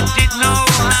 Never did no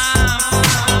harm.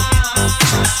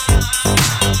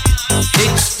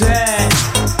 It's there.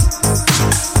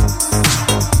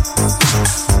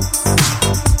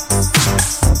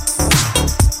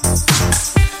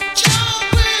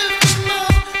 John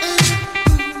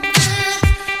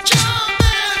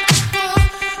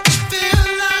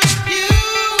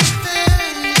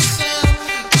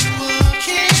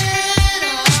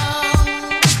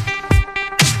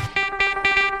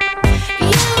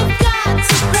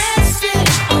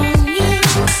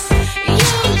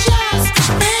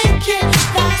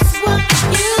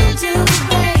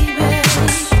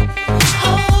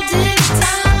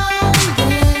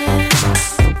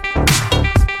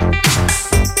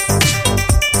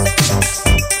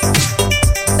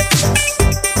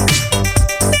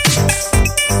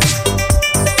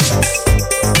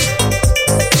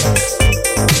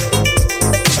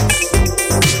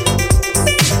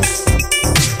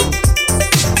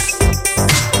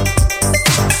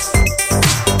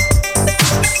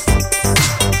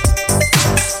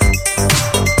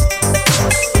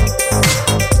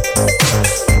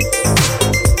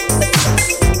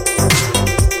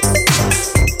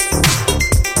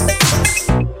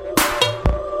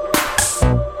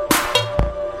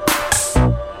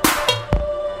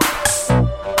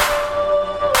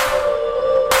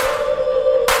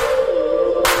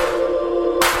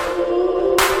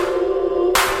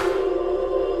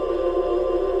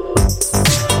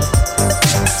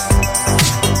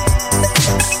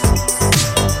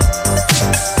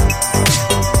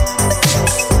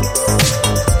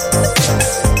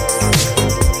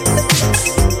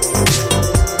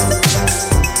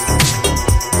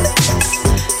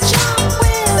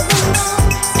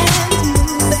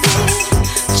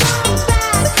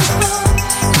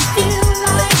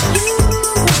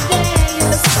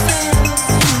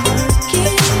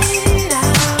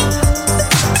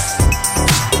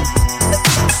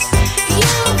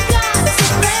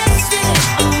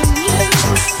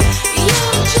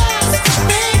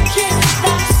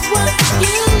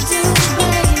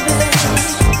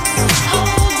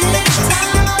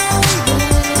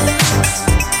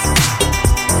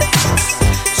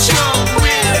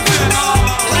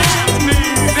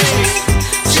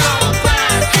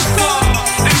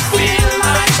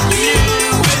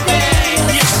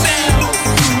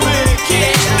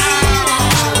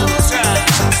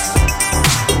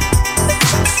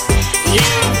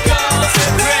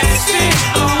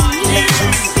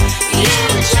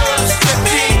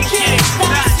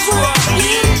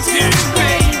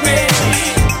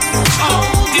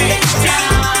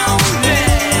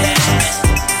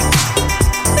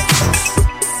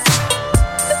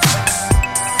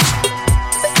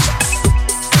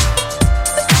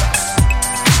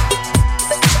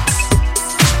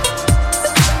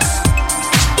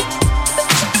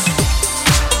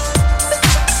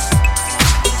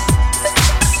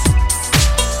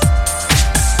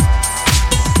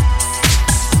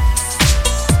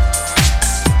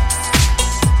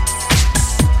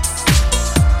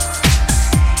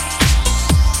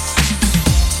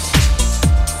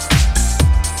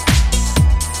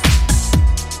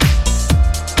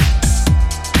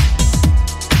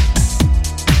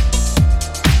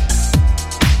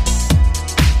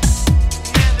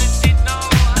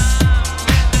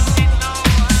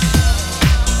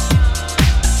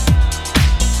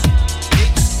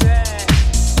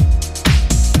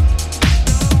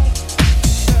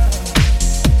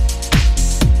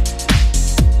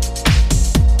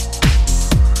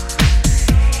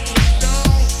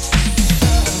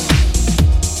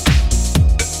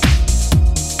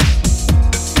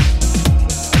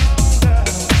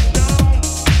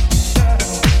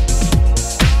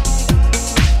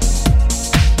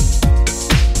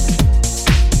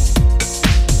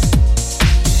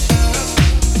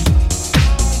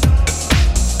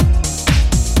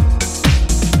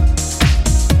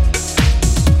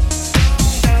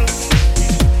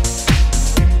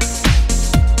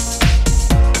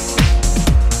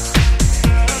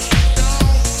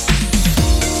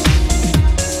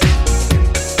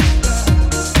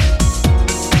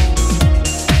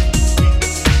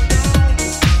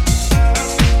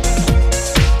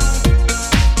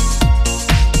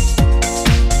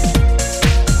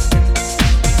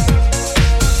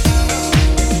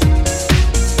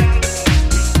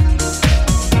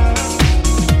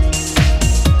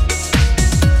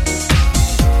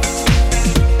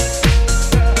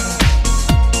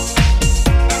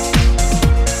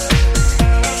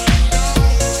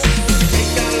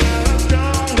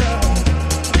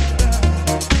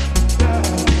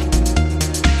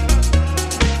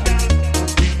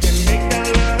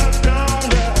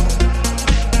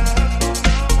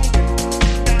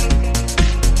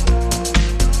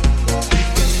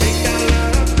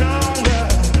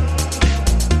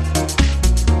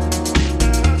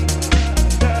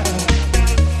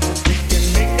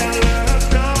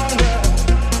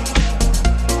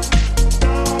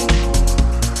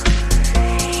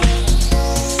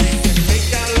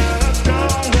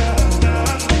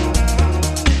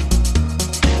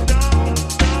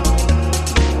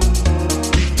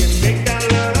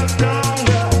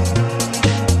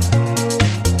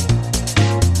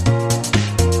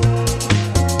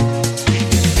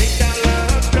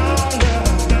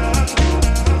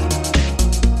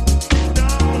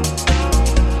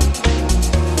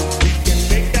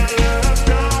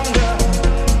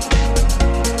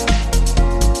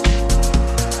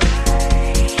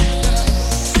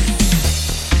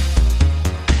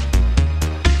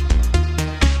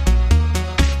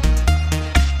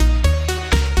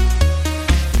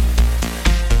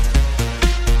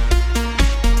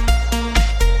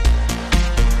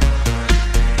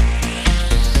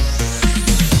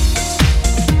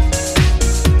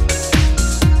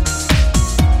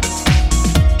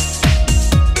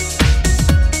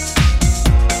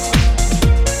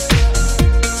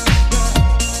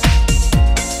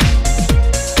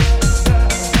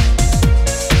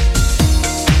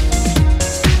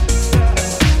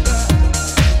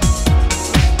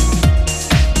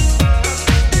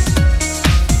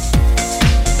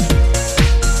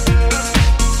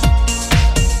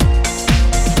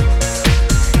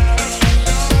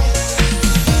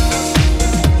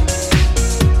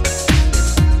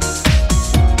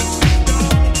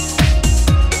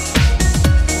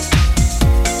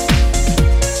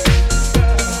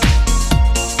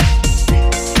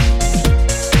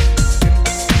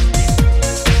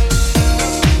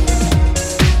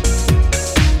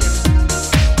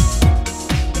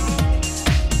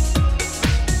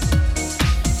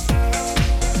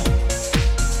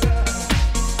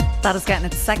That is getting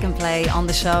its second play on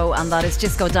the show, and that is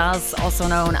Disco Daz, also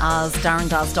known as Darren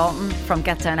Daz Dalton from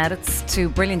Get Down Edits, two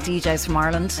brilliant DJs from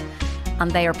Ireland,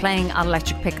 and they are playing at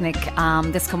Electric Picnic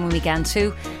this coming weekend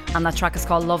too, and that track is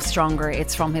called Love Stronger.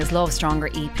 It's from his Love Stronger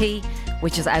EP,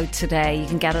 which is out today. You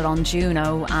can get it on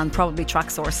Juno and probably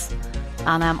Tracksource,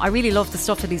 and I really love the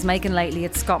stuff that he's making lately.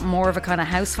 It's got more of a kind of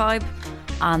house vibe,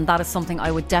 and that is something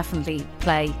I would definitely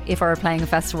play if I were playing a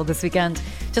festival this weekend.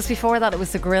 Just before that, it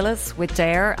was the Gorillaz with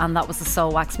Dare, and that was the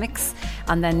Soul Wax mix,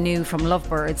 and then new from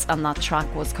Lovebirds, and that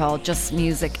track was called Just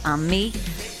Music and Me.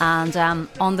 And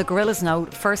on the Gorillaz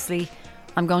note, firstly,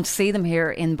 I'm going to see them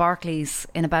here in Barclays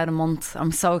in about a month.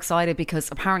 I'm so excited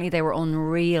because apparently they were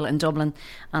unreal in Dublin,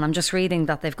 and I'm just reading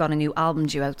that they've got a new album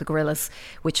due out, the Gorillaz,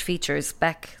 which features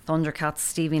Beck, Thundercats,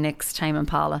 Stevie Nicks, Tame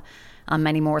Impala, and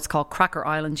many more. It's called Cracker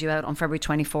Island, due out on February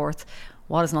 24th.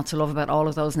 What is not to love about all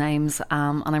of those names?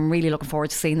 And I'm really looking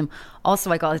forward to seeing them.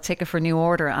 Also, I got a ticket for New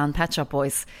Order and Pet Shop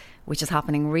Boys, which is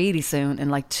happening really soon, in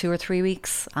like 2 or 3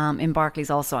 weeks, in Barclays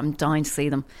also. I'm dying to see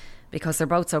them because they're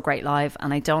both so great live,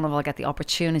 and I don't know if I'll get the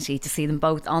opportunity to see them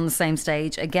both on the same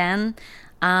stage again.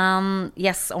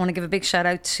 Yes, I want to give a big shout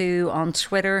out on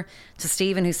Twitter to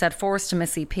Stephen, who said forced to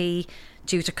miss EP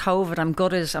due to COVID. I'm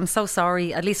gutted. I'm so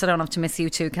sorry. At least I don't have to miss you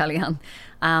too, Kellyanne.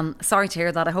 Sorry to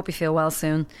hear that. I hope you feel well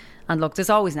soon. And look, there's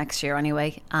always next year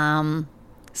anyway.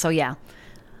 So yeah,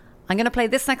 I'm going to play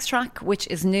this next track, which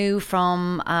is new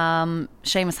from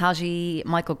Seamus Haji,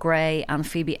 Michael Gray and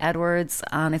Phoebe Edwards,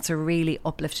 and it's a really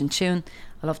uplifting tune.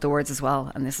 I love the words as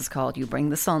well, and this is called You Bring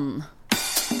the Sun.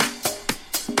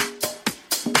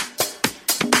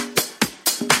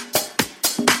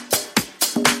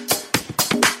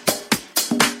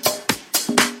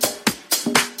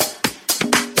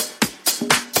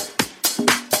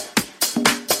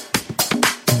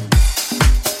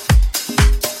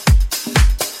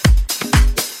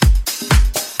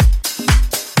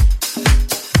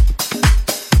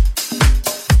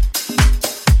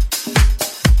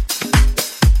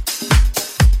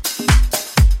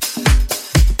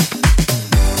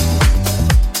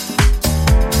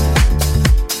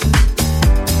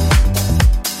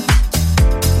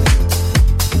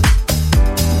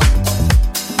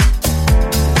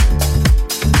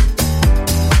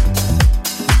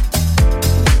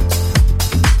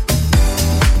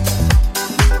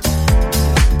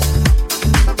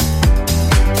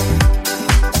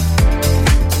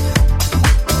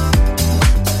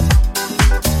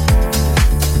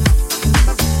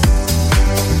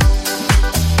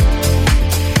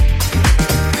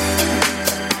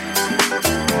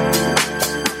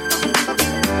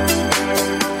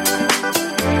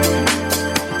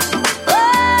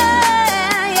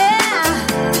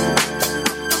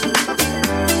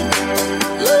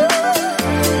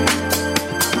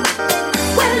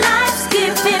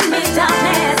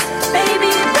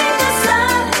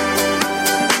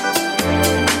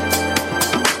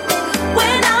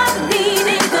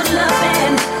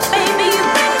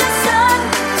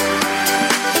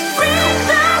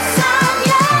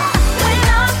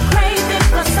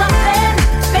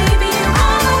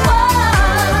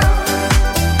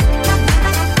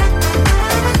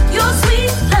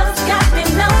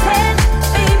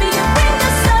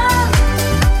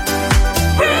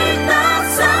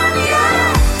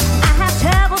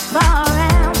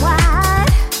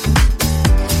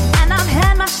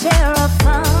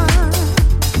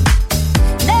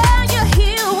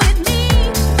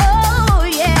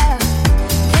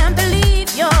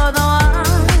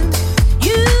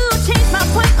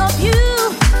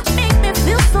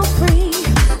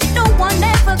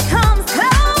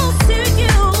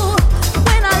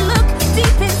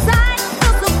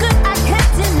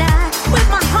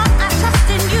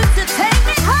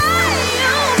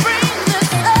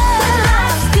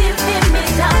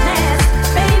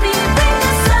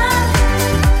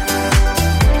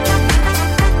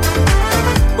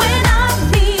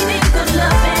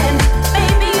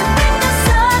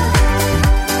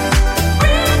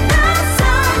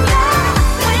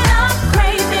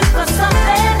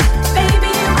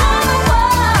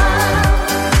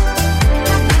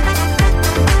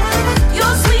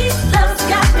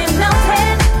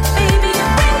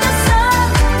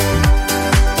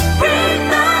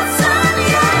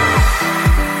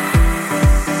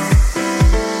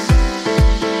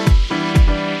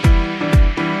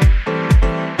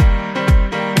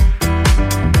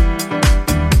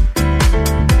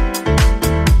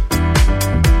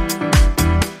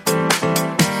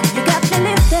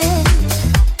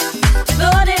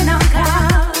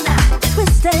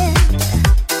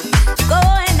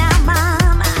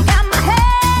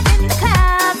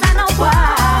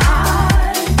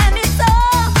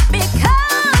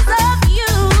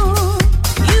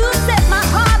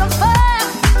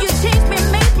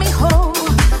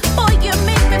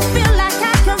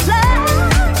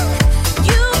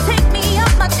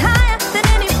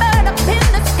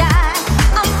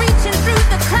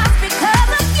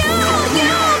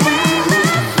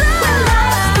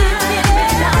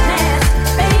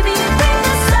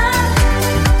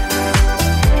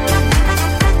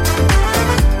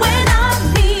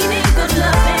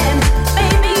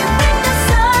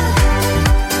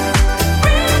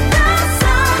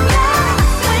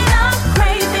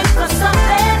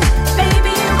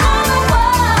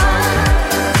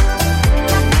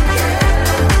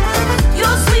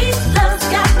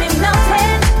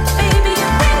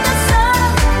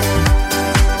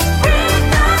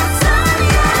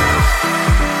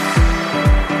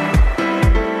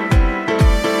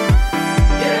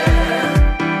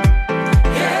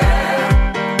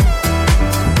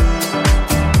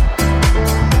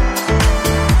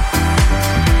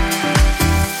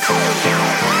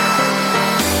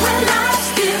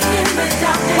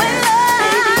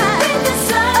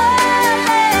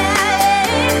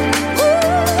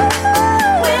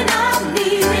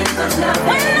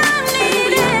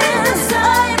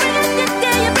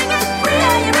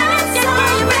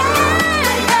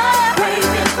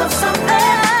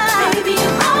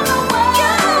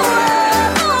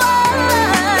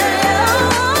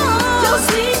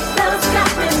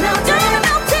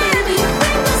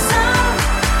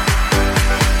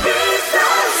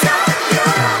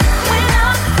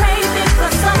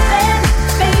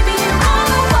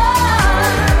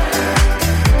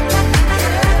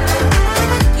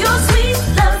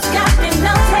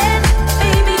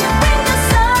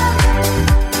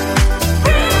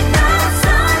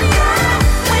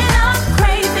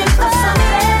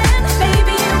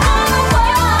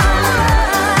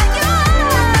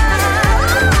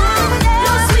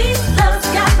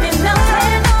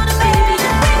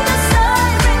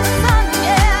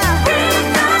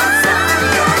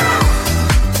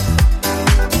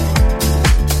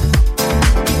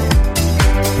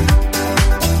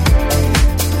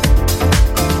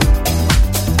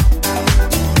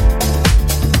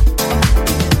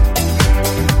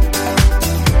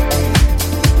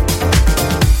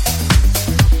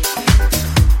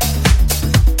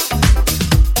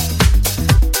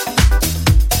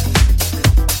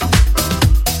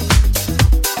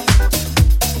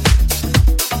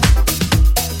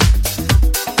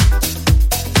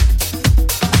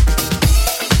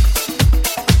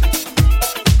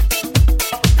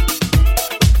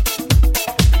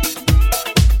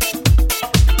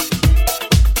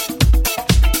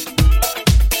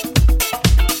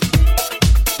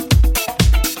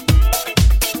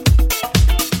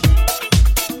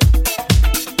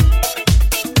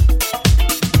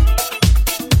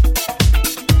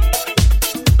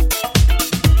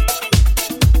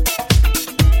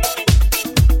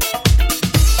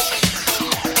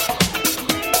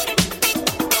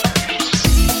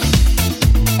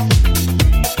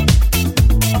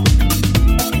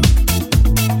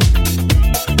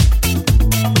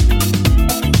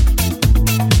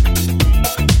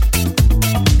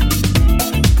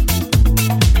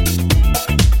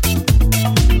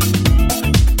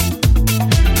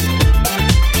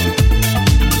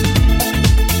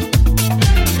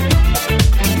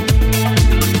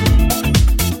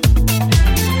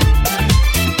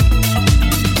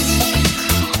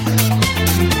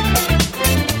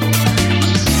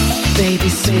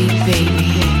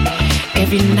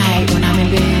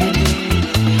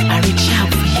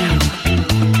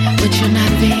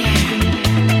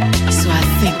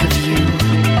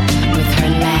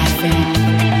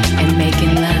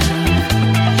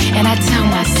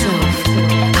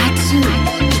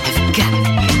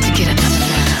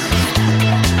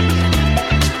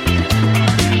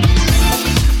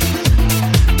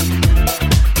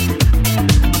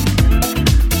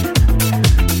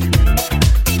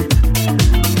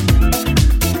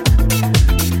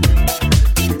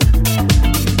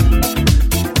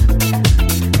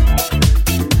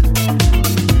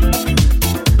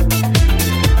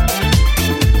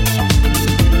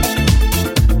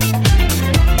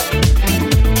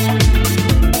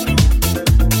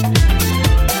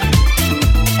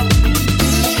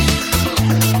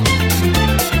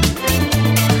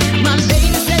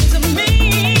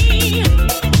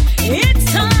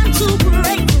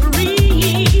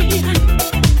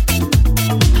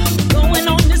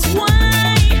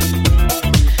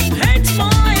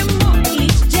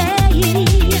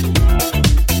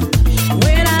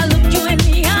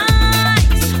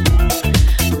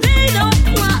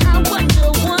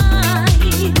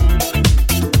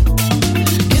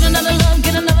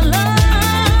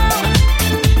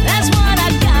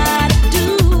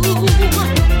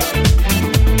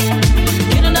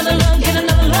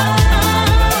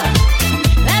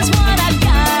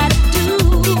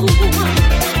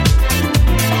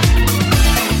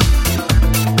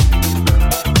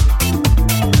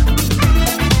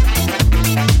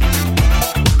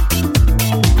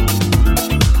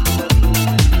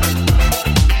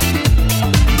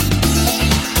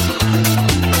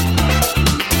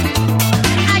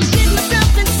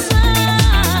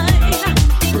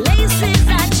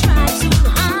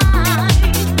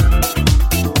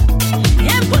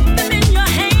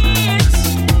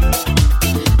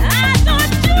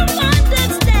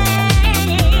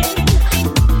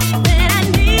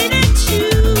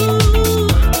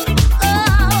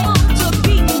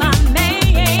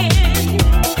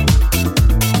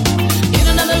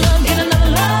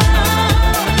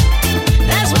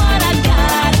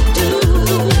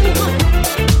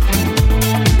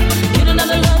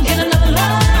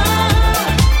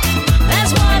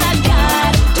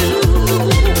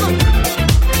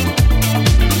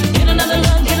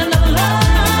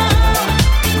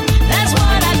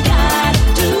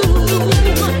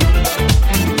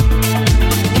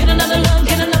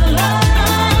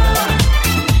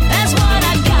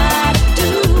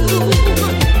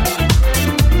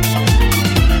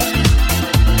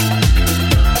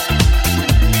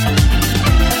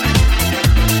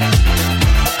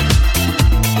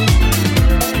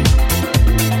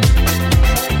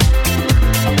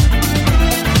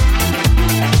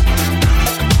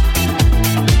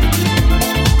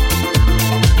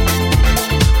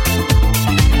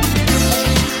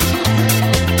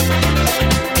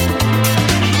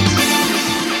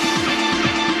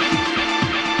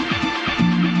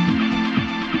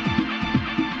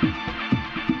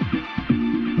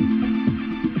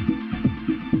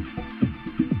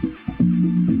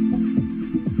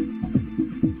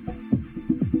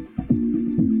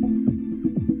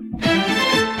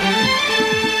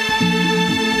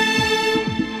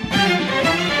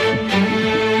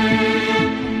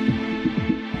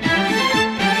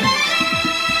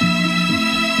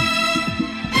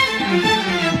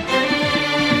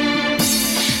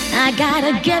 I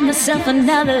gotta get myself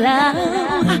another love.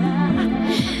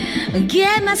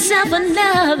 Get myself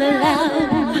another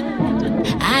love.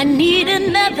 I need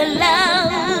another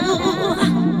love.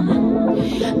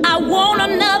 I want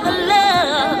another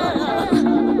love.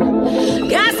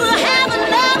 Got to have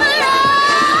another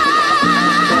love.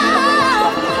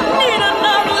 Need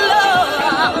another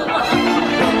love.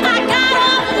 I gotta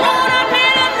want, I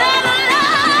need another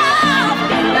love.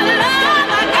 Love,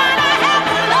 I gotta have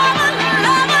another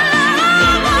love.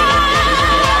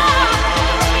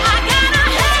 I gotta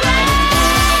have it.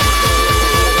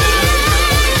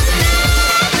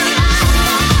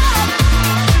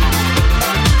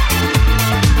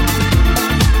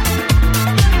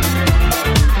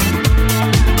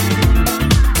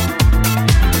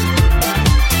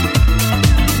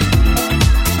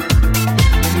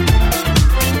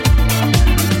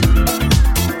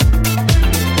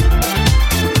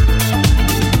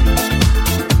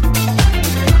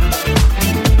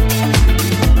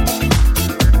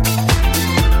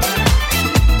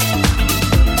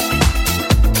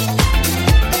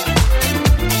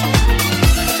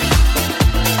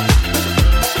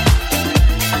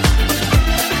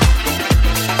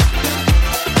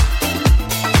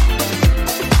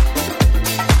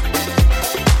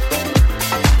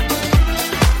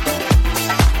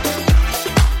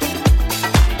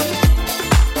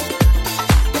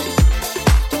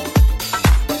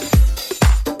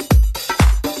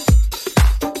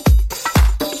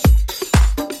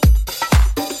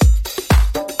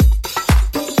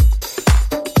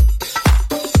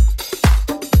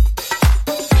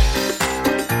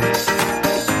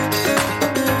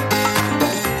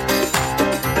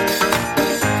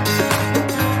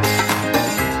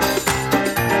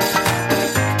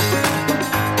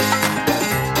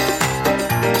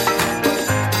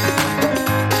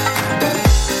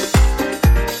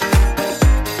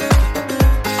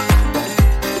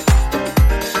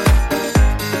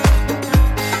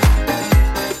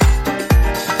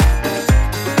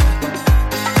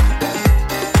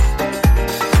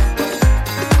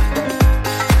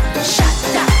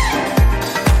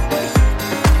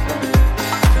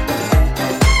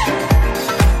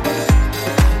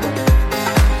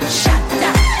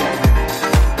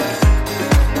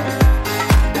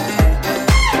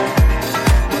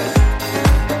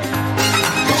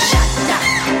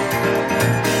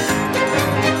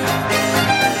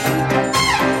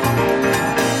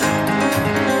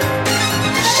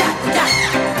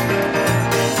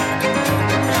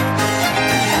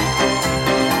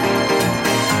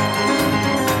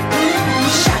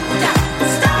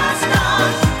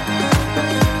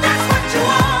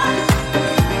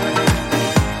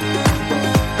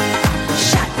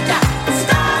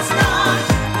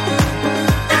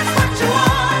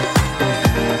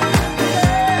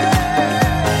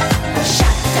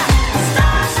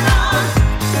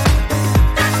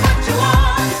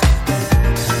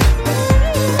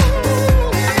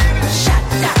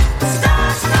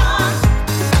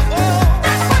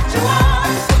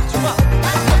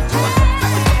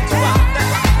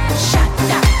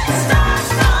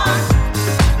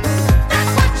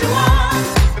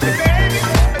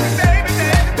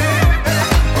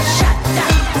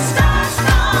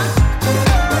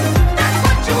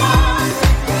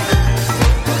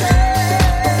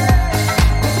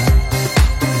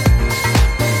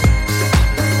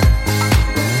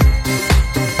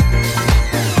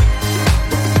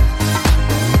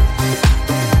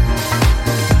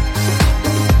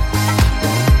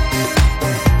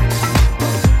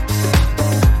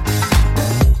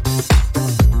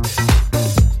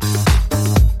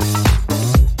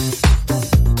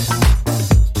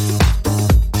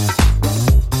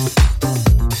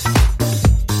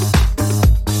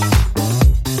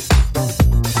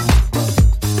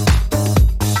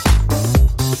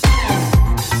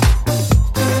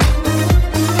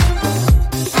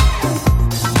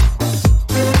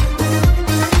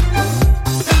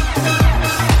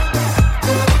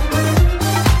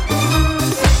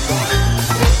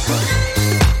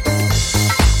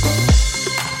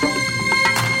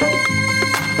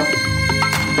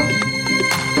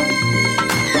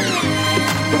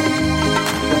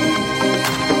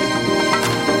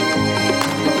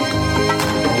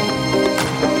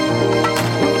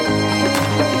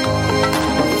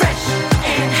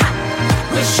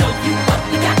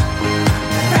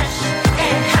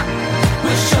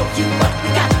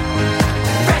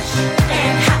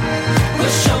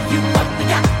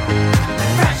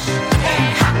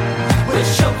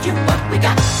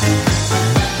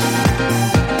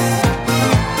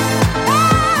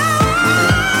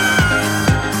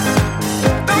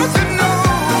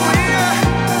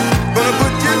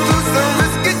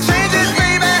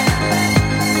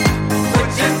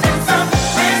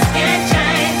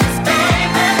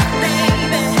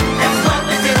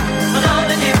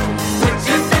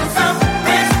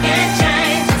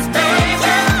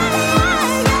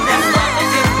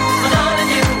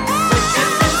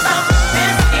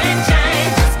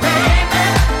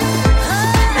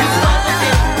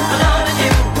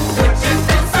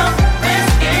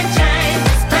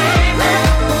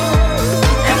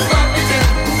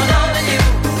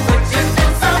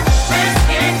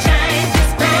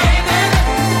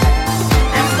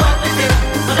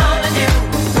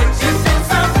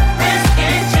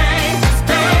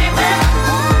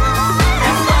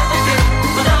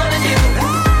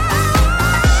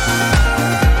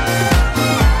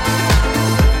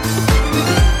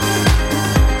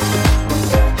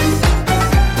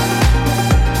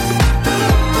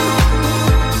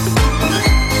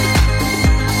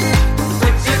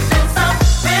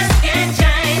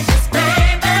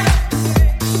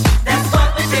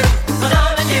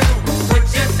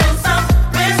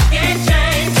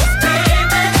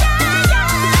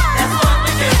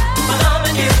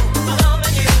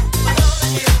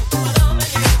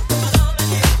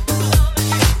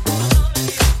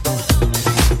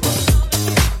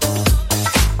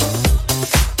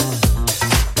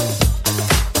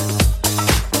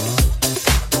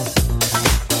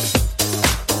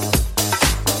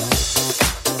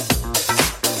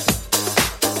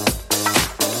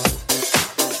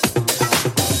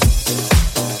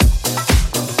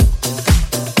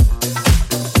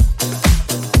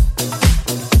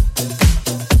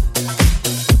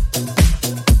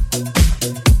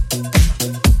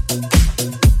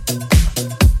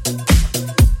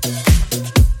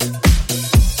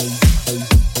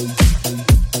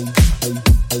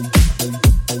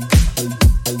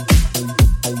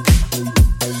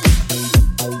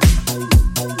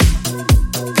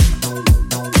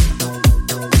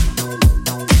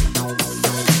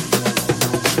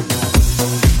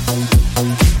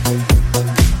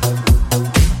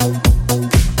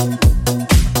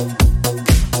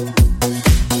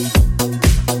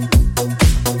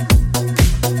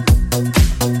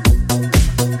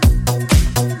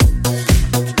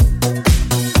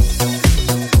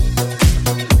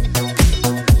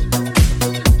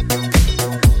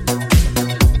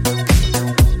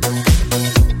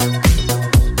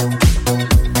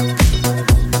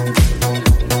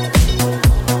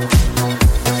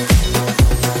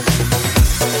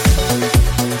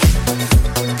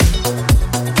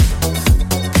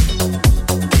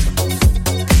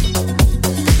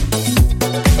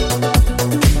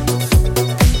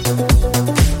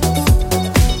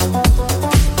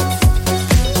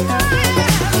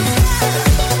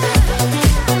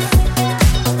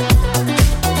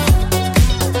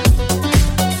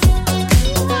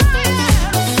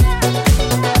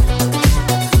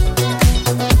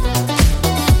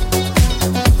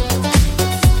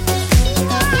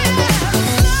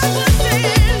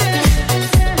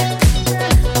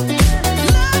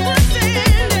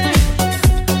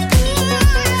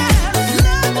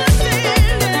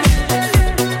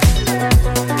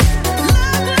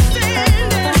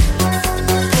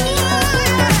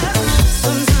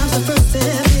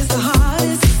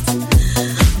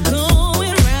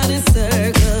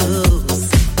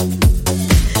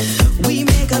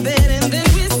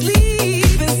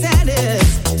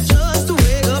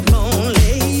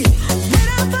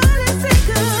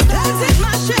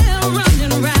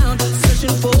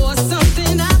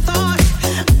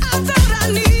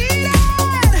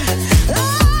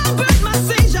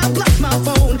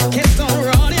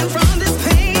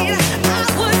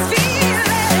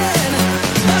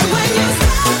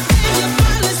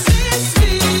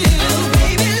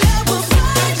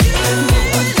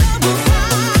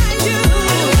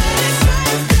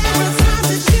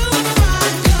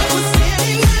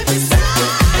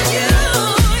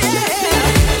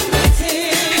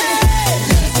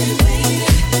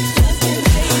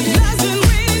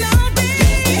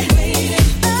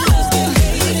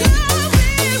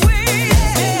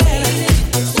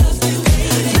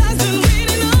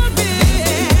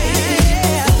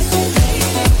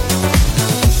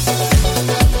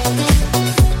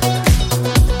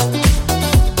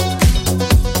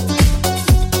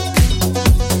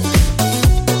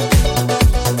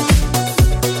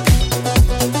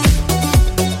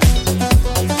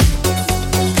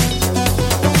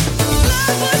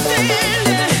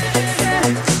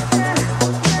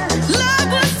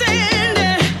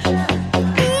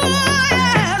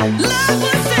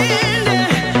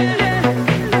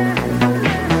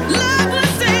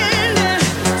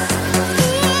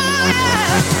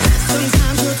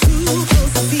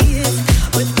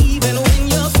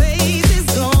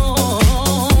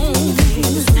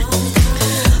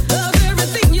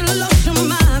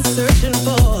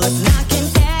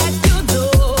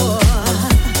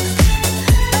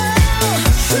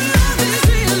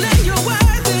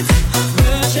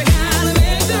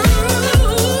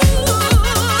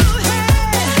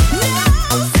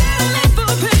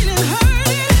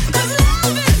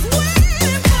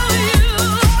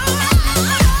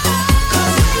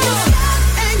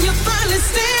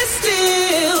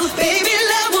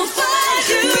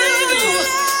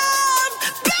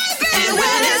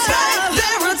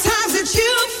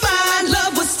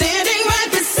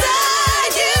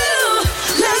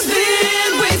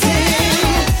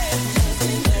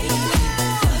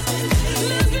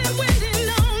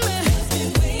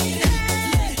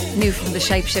 new from the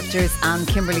Shapeshifters and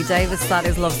Kimberly Davis. That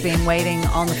is Love's Been Waiting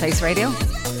on the Face Radio.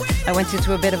 I went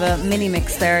into a bit of a mini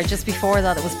mix there. Just before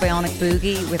that, it was Bionic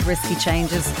Boogie with Risky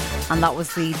Changes, and that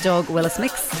was the Doug Willis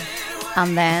mix.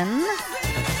 And then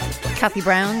Kathy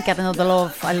Brown, Get Another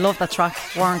Love. I love that track.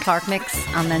 Warren Clark mix.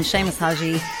 And then Seamus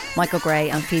Haji, Michael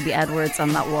Gray and Phoebe Edwards,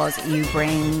 and that was You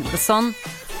Bring the Sun.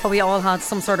 But we all had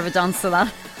some sort of a dance to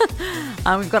that.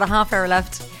 And we've got a half hour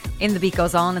left in The Beat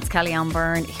Goes On. It's Kellyanne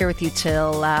Byrne here with you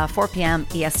till 4 p.m.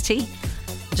 EST.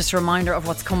 Just a reminder of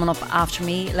what's coming up after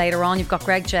me later on. You've got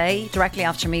Greg J directly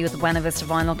after me with the Buena Vista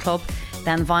Vinyl Club,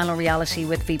 then Vinyl Reality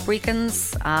with Veep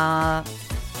Breakins,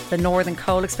 the Northern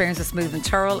Coal Experience with Smooth and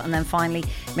Turl, and then finally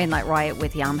Midnight Riot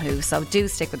with Yamhoo. So do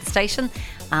stick with the station.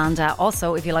 And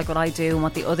also, if you like what I do and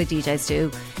what the other DJs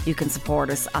do, you can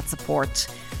support us at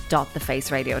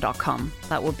support.thefaceradio.com.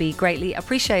 That would be greatly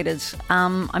appreciated.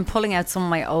 I'm pulling out some of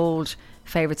my old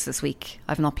favourites this week.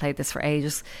 I've not played this for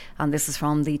ages, and this is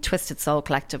from the Twisted Soul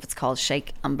Collective. It's called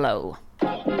Shake and Blow.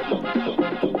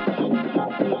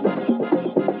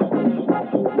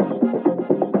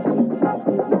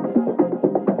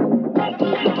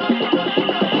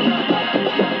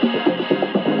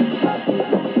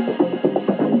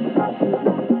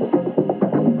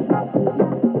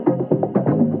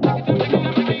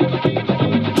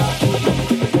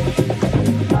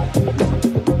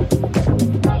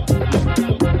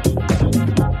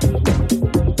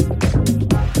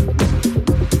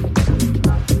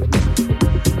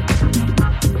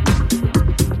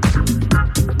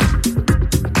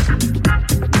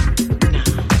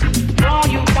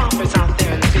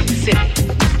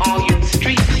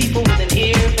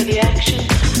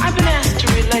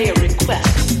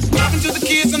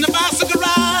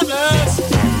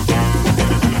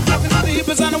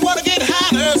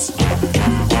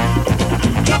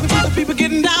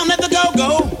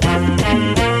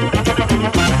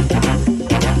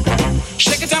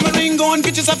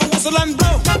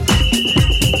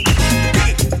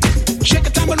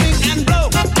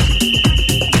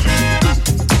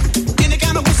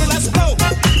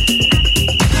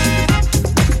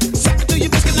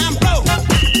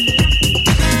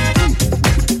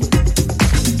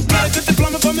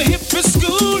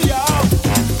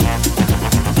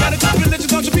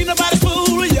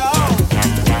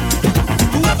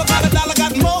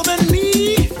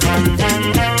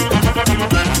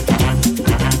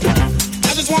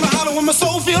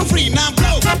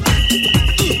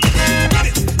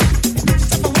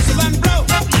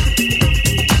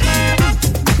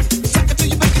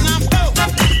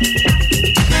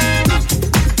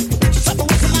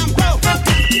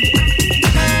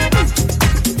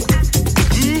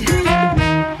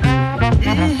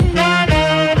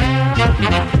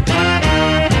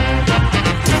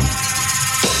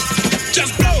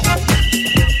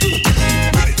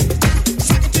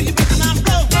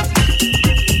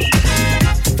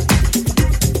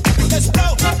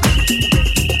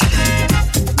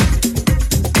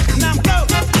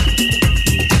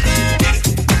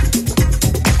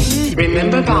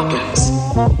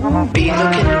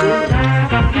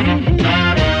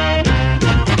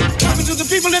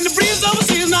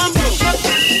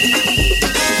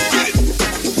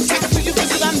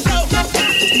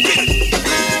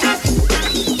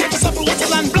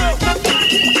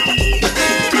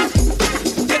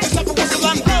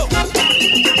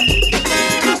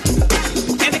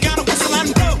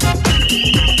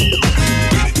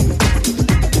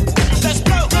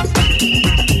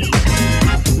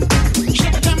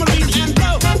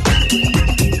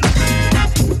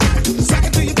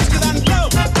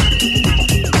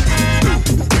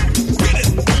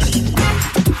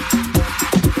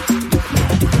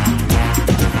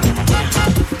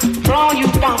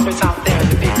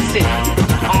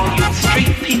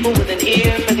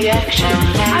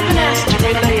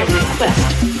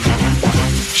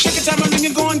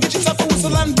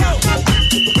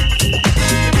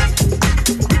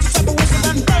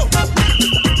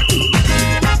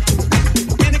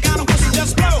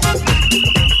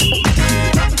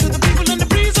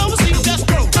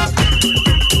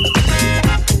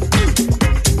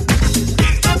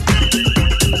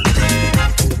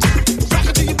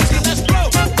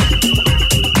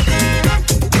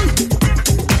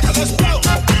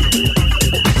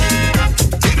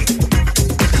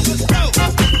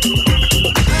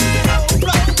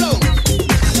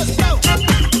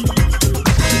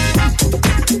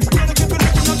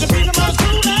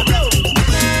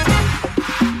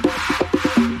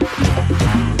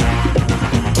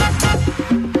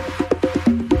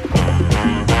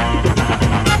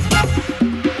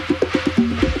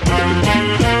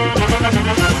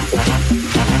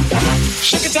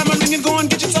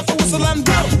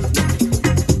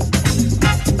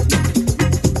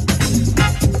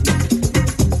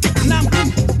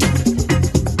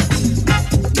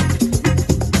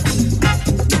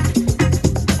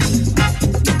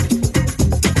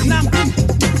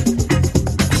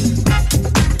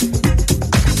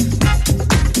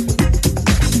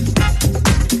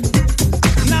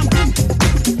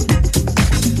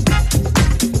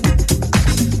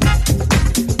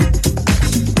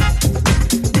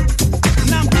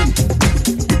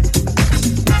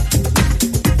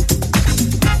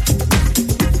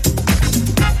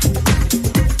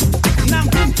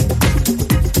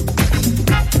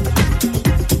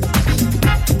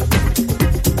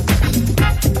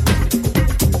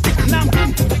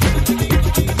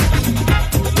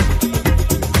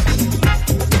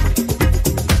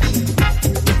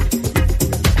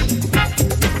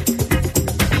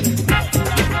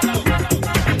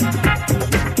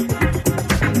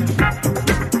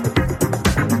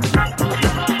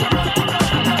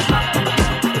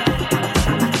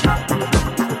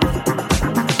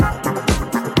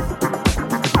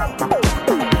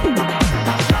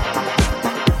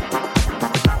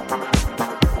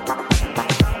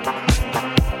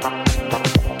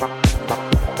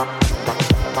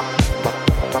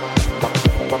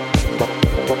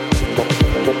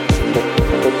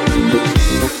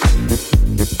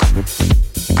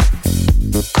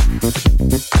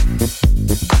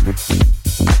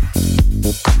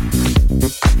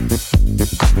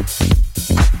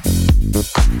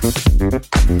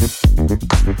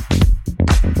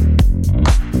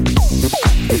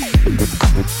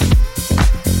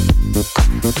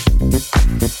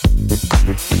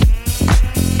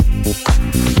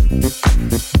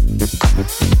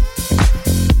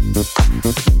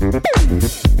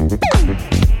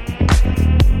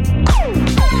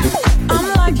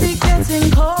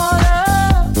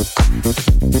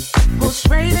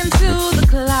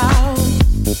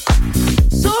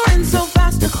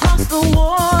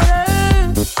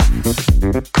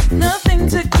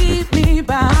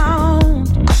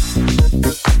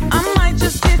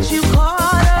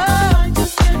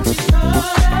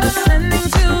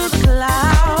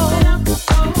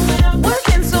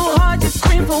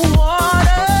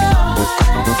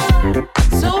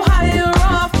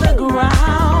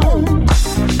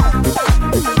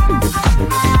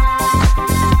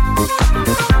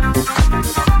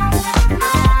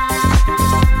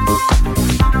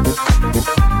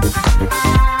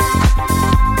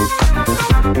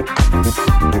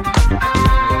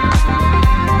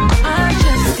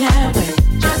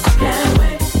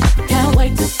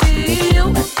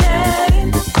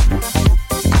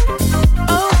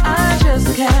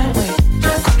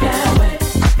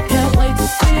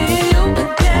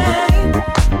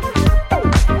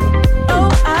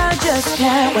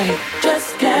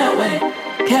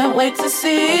 wait to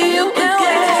see you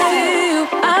again.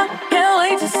 I can't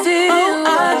wait to see you.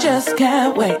 I just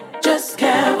can't wait. Just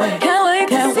can't wait. Can't wait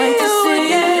to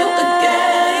see you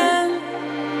again.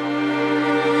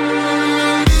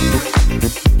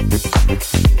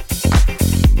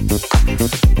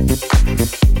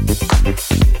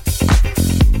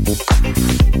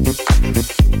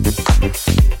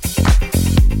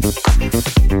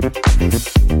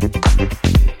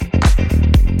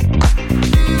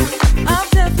 I'm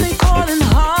definitely falling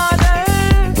harder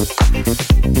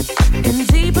and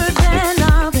deeper than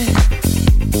I've been.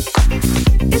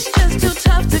 It's just too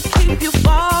tough to keep you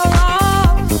far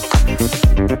off.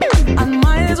 I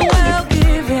might as well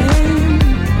give in.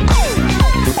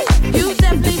 You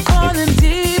definitely falling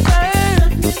deeper.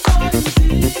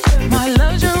 My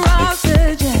love's your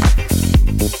oxygen.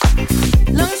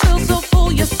 Lungs feel so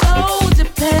full, you're so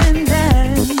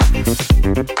dependent.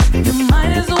 You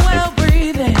might as well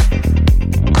breathe in.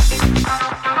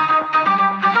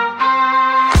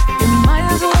 You might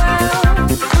as well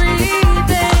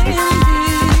breathe in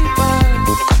deeper.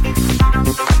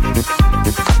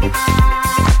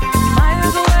 Might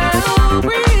as well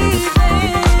breathe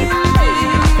in deeper.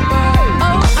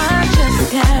 Oh, I just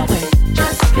can't wait.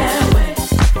 Just can't wait.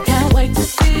 Can't wait to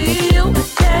see you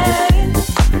again.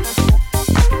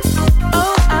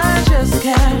 Oh, I just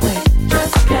can't wait.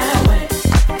 Just can't wait.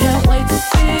 Can't wait to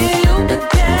see you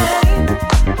again.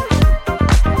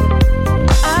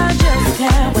 I just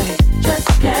can't wait. Just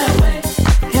can't wait.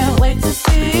 Can't wait to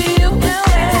see you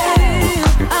again.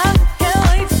 I can't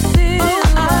wait to see you.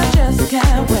 I just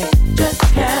can't wait. Just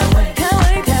can't wait.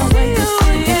 Can't wait to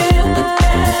see you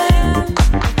again.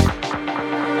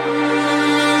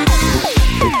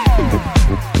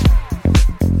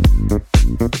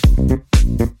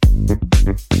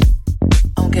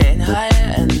 I'm getting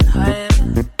higher and higher,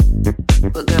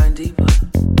 but going deeper.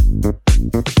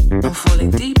 I'm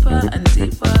falling deeper and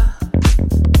deeper,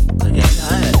 but getting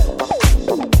higher.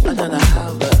 I don't know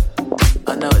how, but I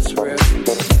know it's real.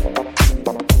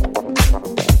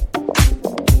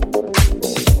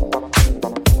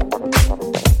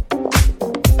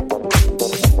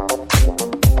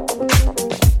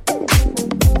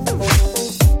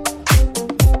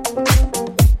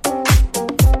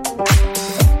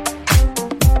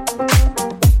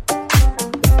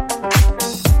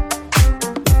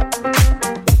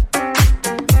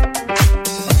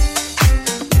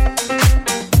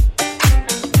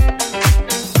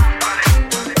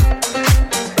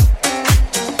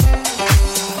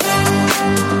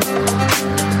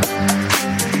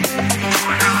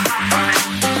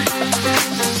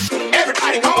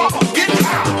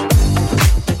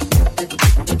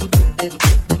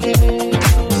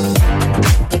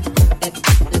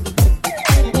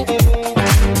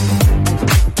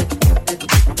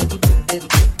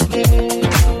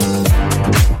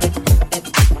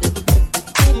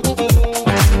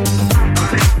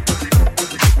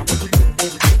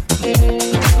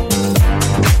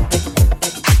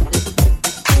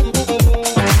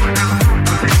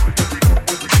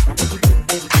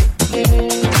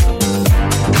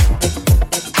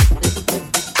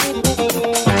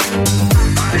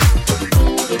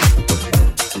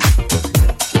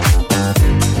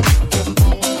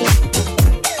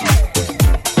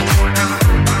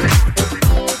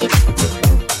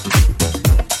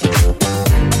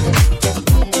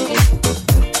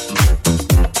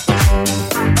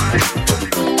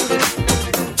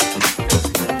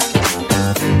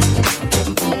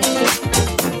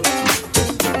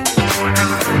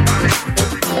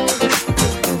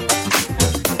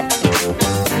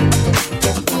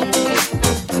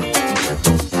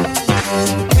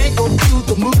 Can't go to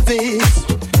the movies,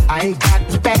 I ain't got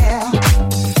the fare.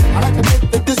 I like to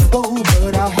hit the disco,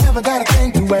 but I haven't got a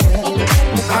thing to wear.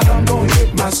 I'm gonna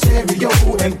hit my stereo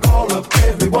and call up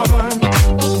everyone.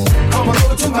 Come on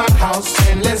over to my house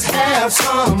and let's have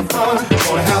some fun.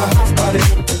 Gonna have a house party.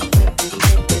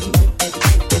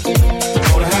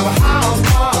 Gonna have a house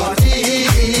party.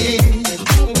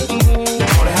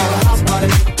 Gonna have a house party.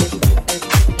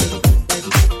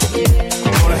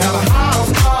 Gonna have a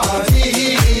house party.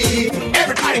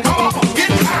 Everybody come on, get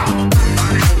down.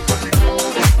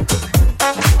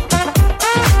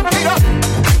 Get up.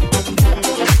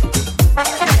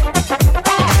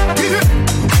 Get up.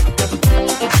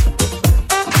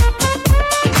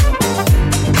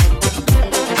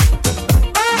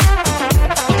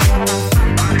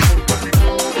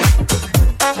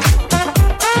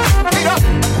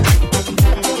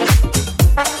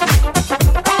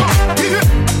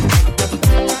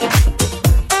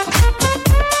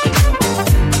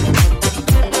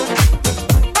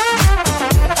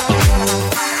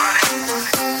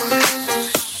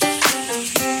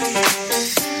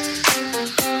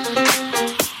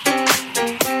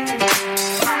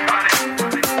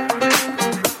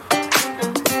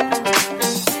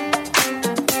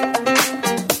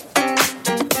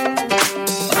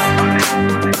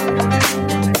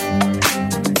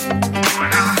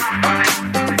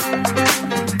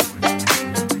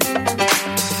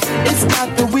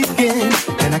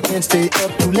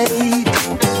 too late.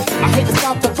 I hate to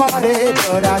stop the party,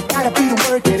 but I gotta be to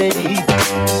work at 8.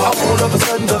 All of a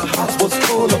sudden the house was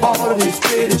full of all of these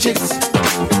pretty chicks.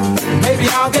 Maybe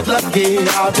I'll get lucky,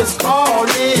 I'll just call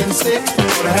in sick.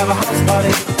 Gonna have a house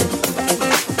party.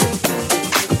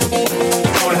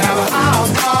 Gonna have a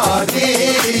house party.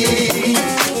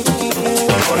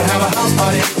 Gonna have a house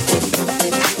party.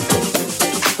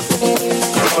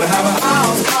 Gonna have a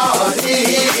house party.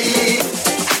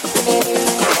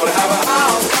 Gonna have a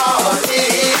house party.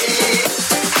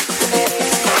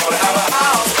 Gonna have a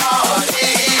house party.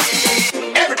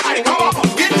 Everybody come on,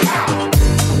 get down.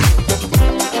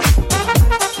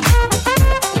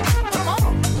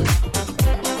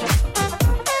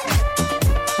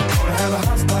 Gonna have a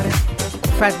house party.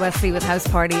 Fred Wesley with House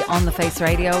Party on the Face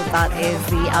Radio. That is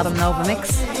the Adam Nova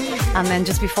mix. And then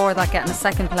just before that, getting a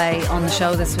second play on the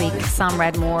show this week, Sam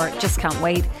Redmore, Just Can't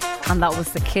Wait. And that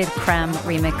was the Kid Creme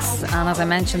remix. And as I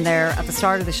mentioned there at the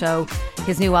start of the show,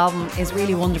 his new album is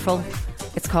really wonderful.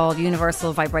 It's called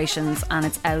Universal Vibrations and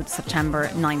it's out September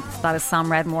 9th. That is Sam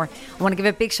Redmore. I want to give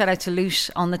a big shout out to Lush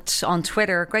on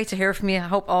Twitter. Great to hear from you. I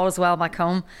hope all is well back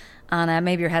home. And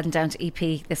maybe you're heading down to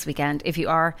EP this weekend. If you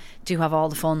are, do have all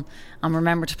the fun. And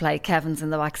remember to play Kevin's in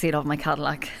the backseat of my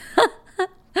Cadillac.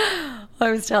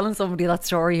 I was telling somebody that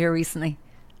story here recently.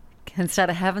 Instead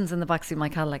of Heaven's in the backseat of my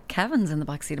Cadillac, Kevin's in the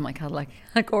backseat of my Cadillac,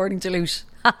 according to Lush.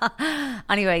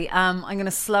 Anyway, I'm going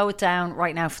to slow it down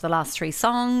right now for the last 3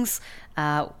 songs.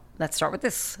 Let's start with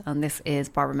this. And this is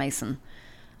Barbara Mason,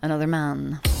 Another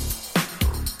Man.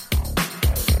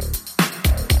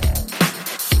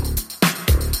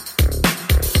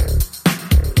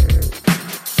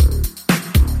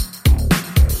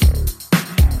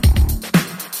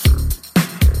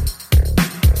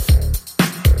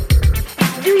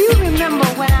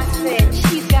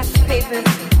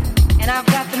 And I've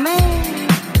got the man.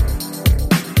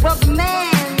 Well, the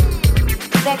man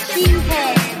that she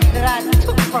had that I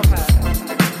took from her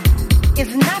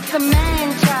is not the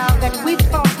man, child, that we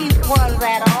thought he was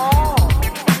at all.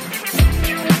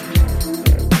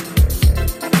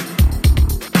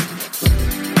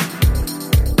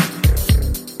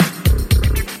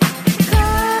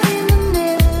 Caught in the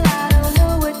middle, I don't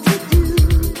know what to do.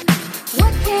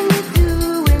 What can you do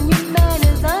when your man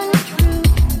is untrue?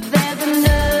 There's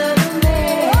another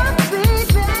man, oh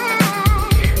baby,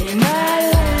 in my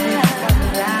life.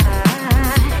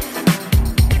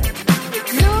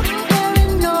 Look very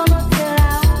normal till I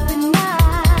open my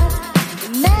eyes. The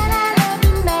man I love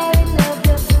and married loved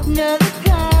another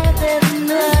guy. There's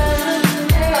another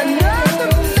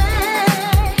man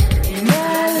in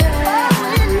my life.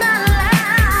 Oh, in my life.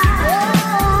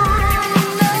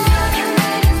 Another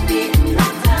man is beating my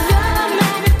time. Another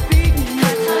man is beating my time.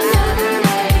 Another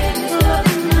man is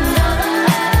loving another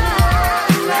man.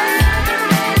 Another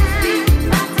man is beating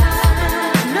my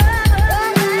time.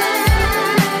 Another man is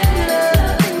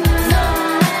loving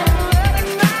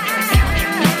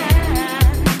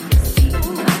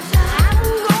I'm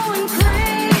going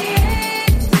crazy.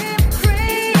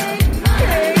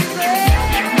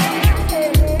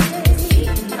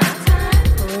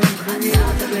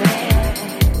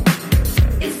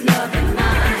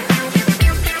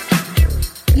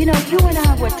 You know, you and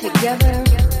I were together.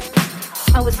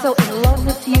 I was so in love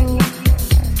with you,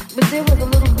 but there was a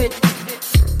little bit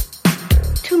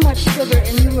too much sugar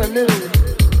and you were a little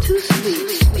too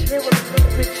sweet. There was a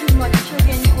little bit too much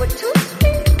sugar and you were too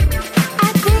sweet.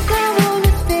 I think I want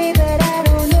to stay, but I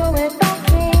don't know if I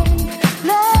can.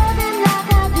 Loving like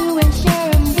I do and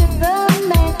sharing with the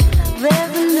man.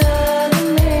 There's another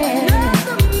man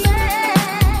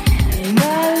in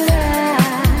my life.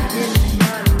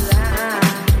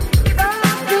 I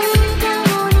think I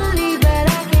want to leave, but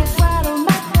I can't swallow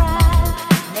my pride.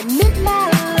 Admit my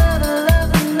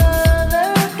love another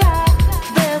guy.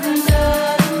 There's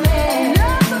another man in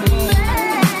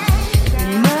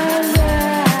my life.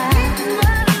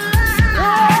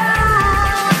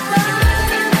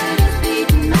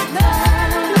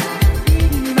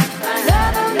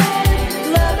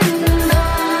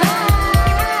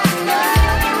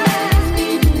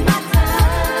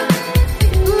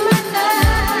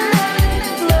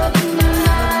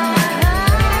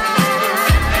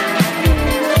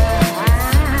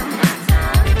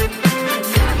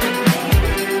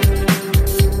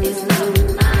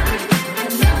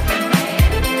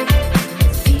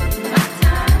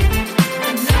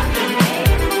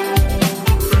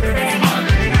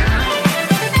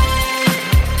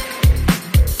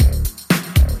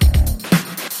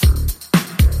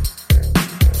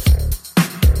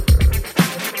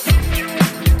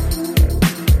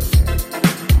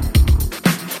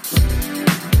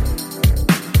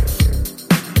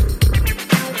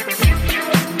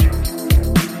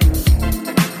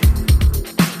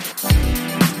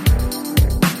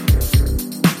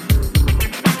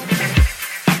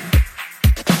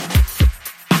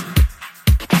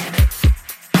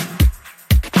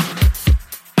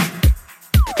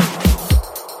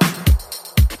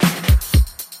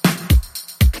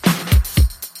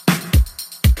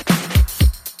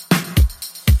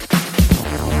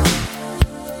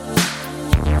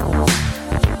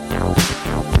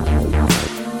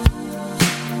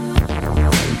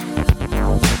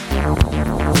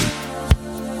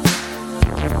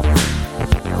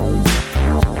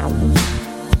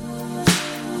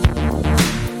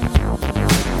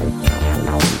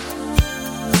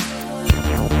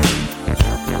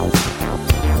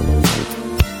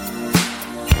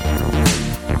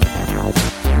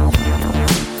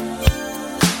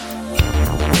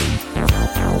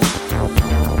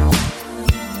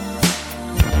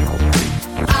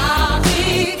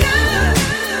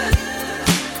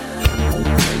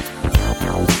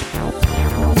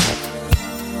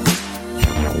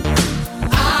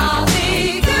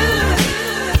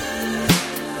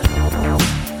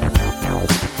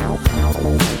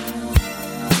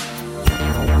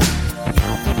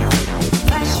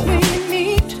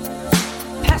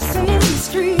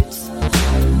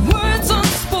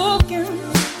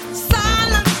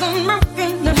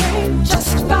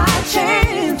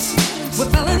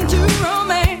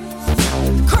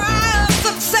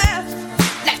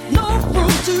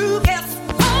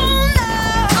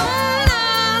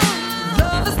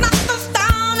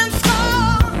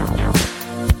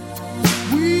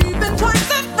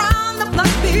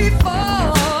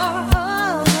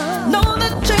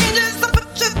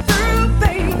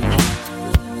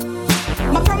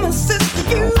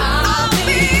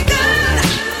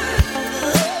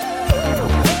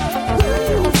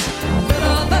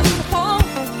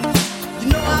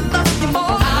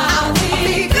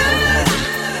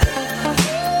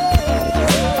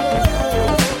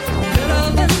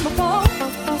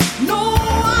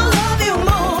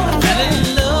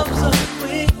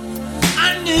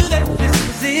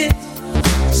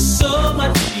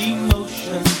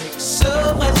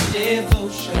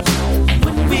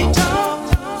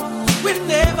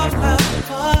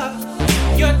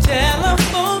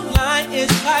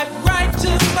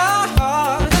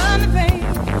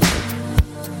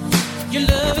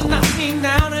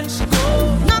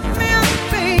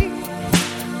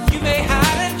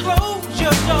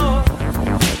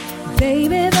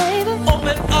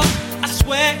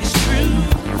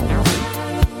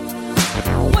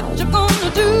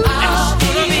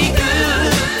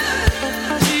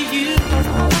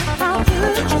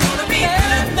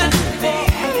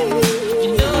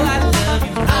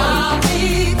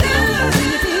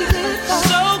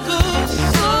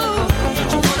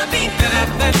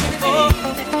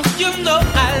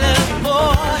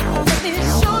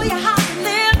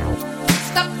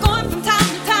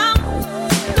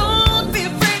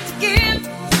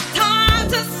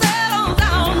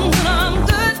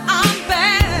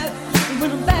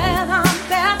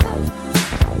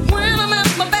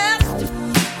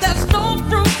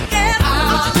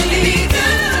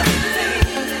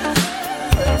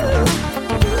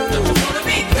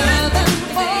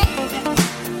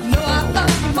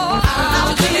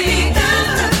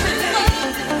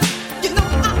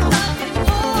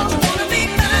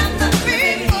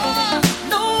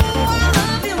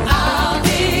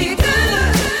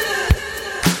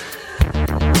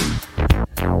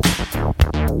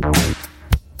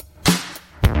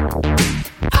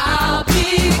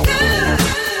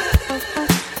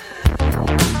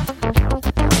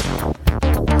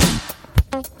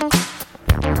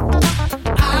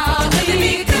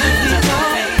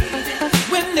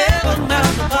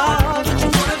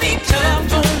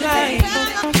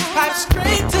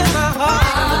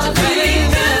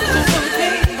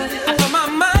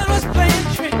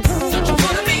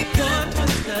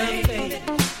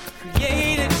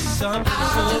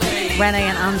 Renee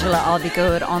and Angela, I'll Be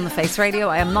Good on the Face Radio.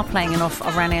 I am not playing enough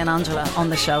of Renee and Angela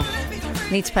on the show.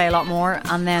 Need to play a lot more.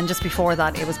 And then just before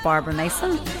that, it was Barbara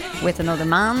Mason with Another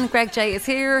Man. Greg J is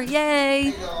here.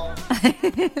 Yay!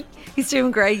 He's doing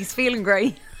great. He's feeling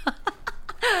great.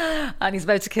 And he's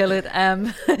about to kill it.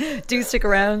 Do stick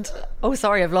around. Oh,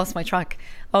 sorry, I've lost my track.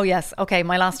 Oh, yes. Okay,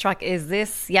 my last track is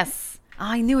this. Yes.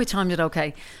 I knew I timed it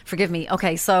okay. Forgive me.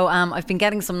 Okay, so I've been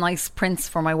getting some nice prints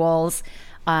for my walls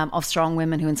of strong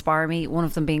women who inspire me. One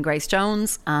of them being Grace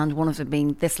Jones and one of them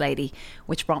being this lady,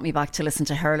 which brought me back to listen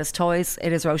to Hairless Toys.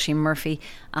 It is Roisin Murphy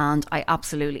and I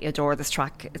absolutely adore this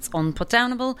track. It's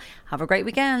unputdownable. Have a great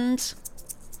weekend.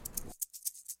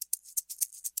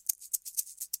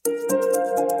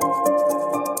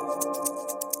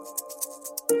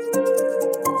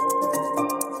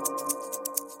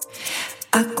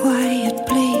 A quiet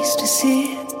place to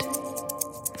sit,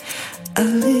 a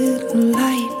little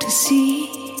light to see,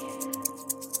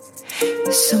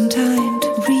 some time to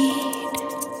read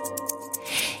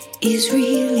is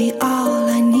really all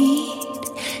I need.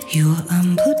 You're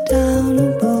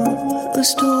unputdownable, a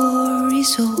story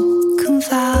so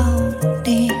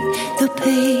confounding, the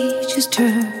pages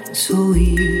turn so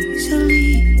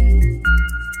easily.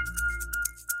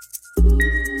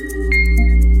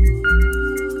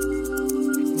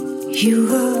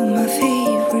 You are my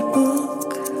favorite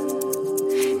book,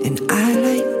 and I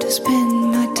like to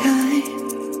spend my time.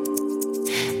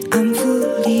 I'm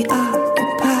fully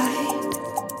occupied,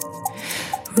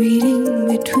 reading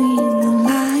between the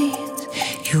lines.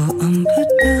 You're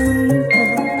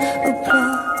unputdownable, a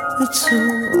plot that's so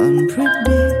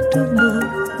unpredictable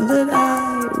that I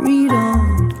read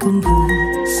on completely.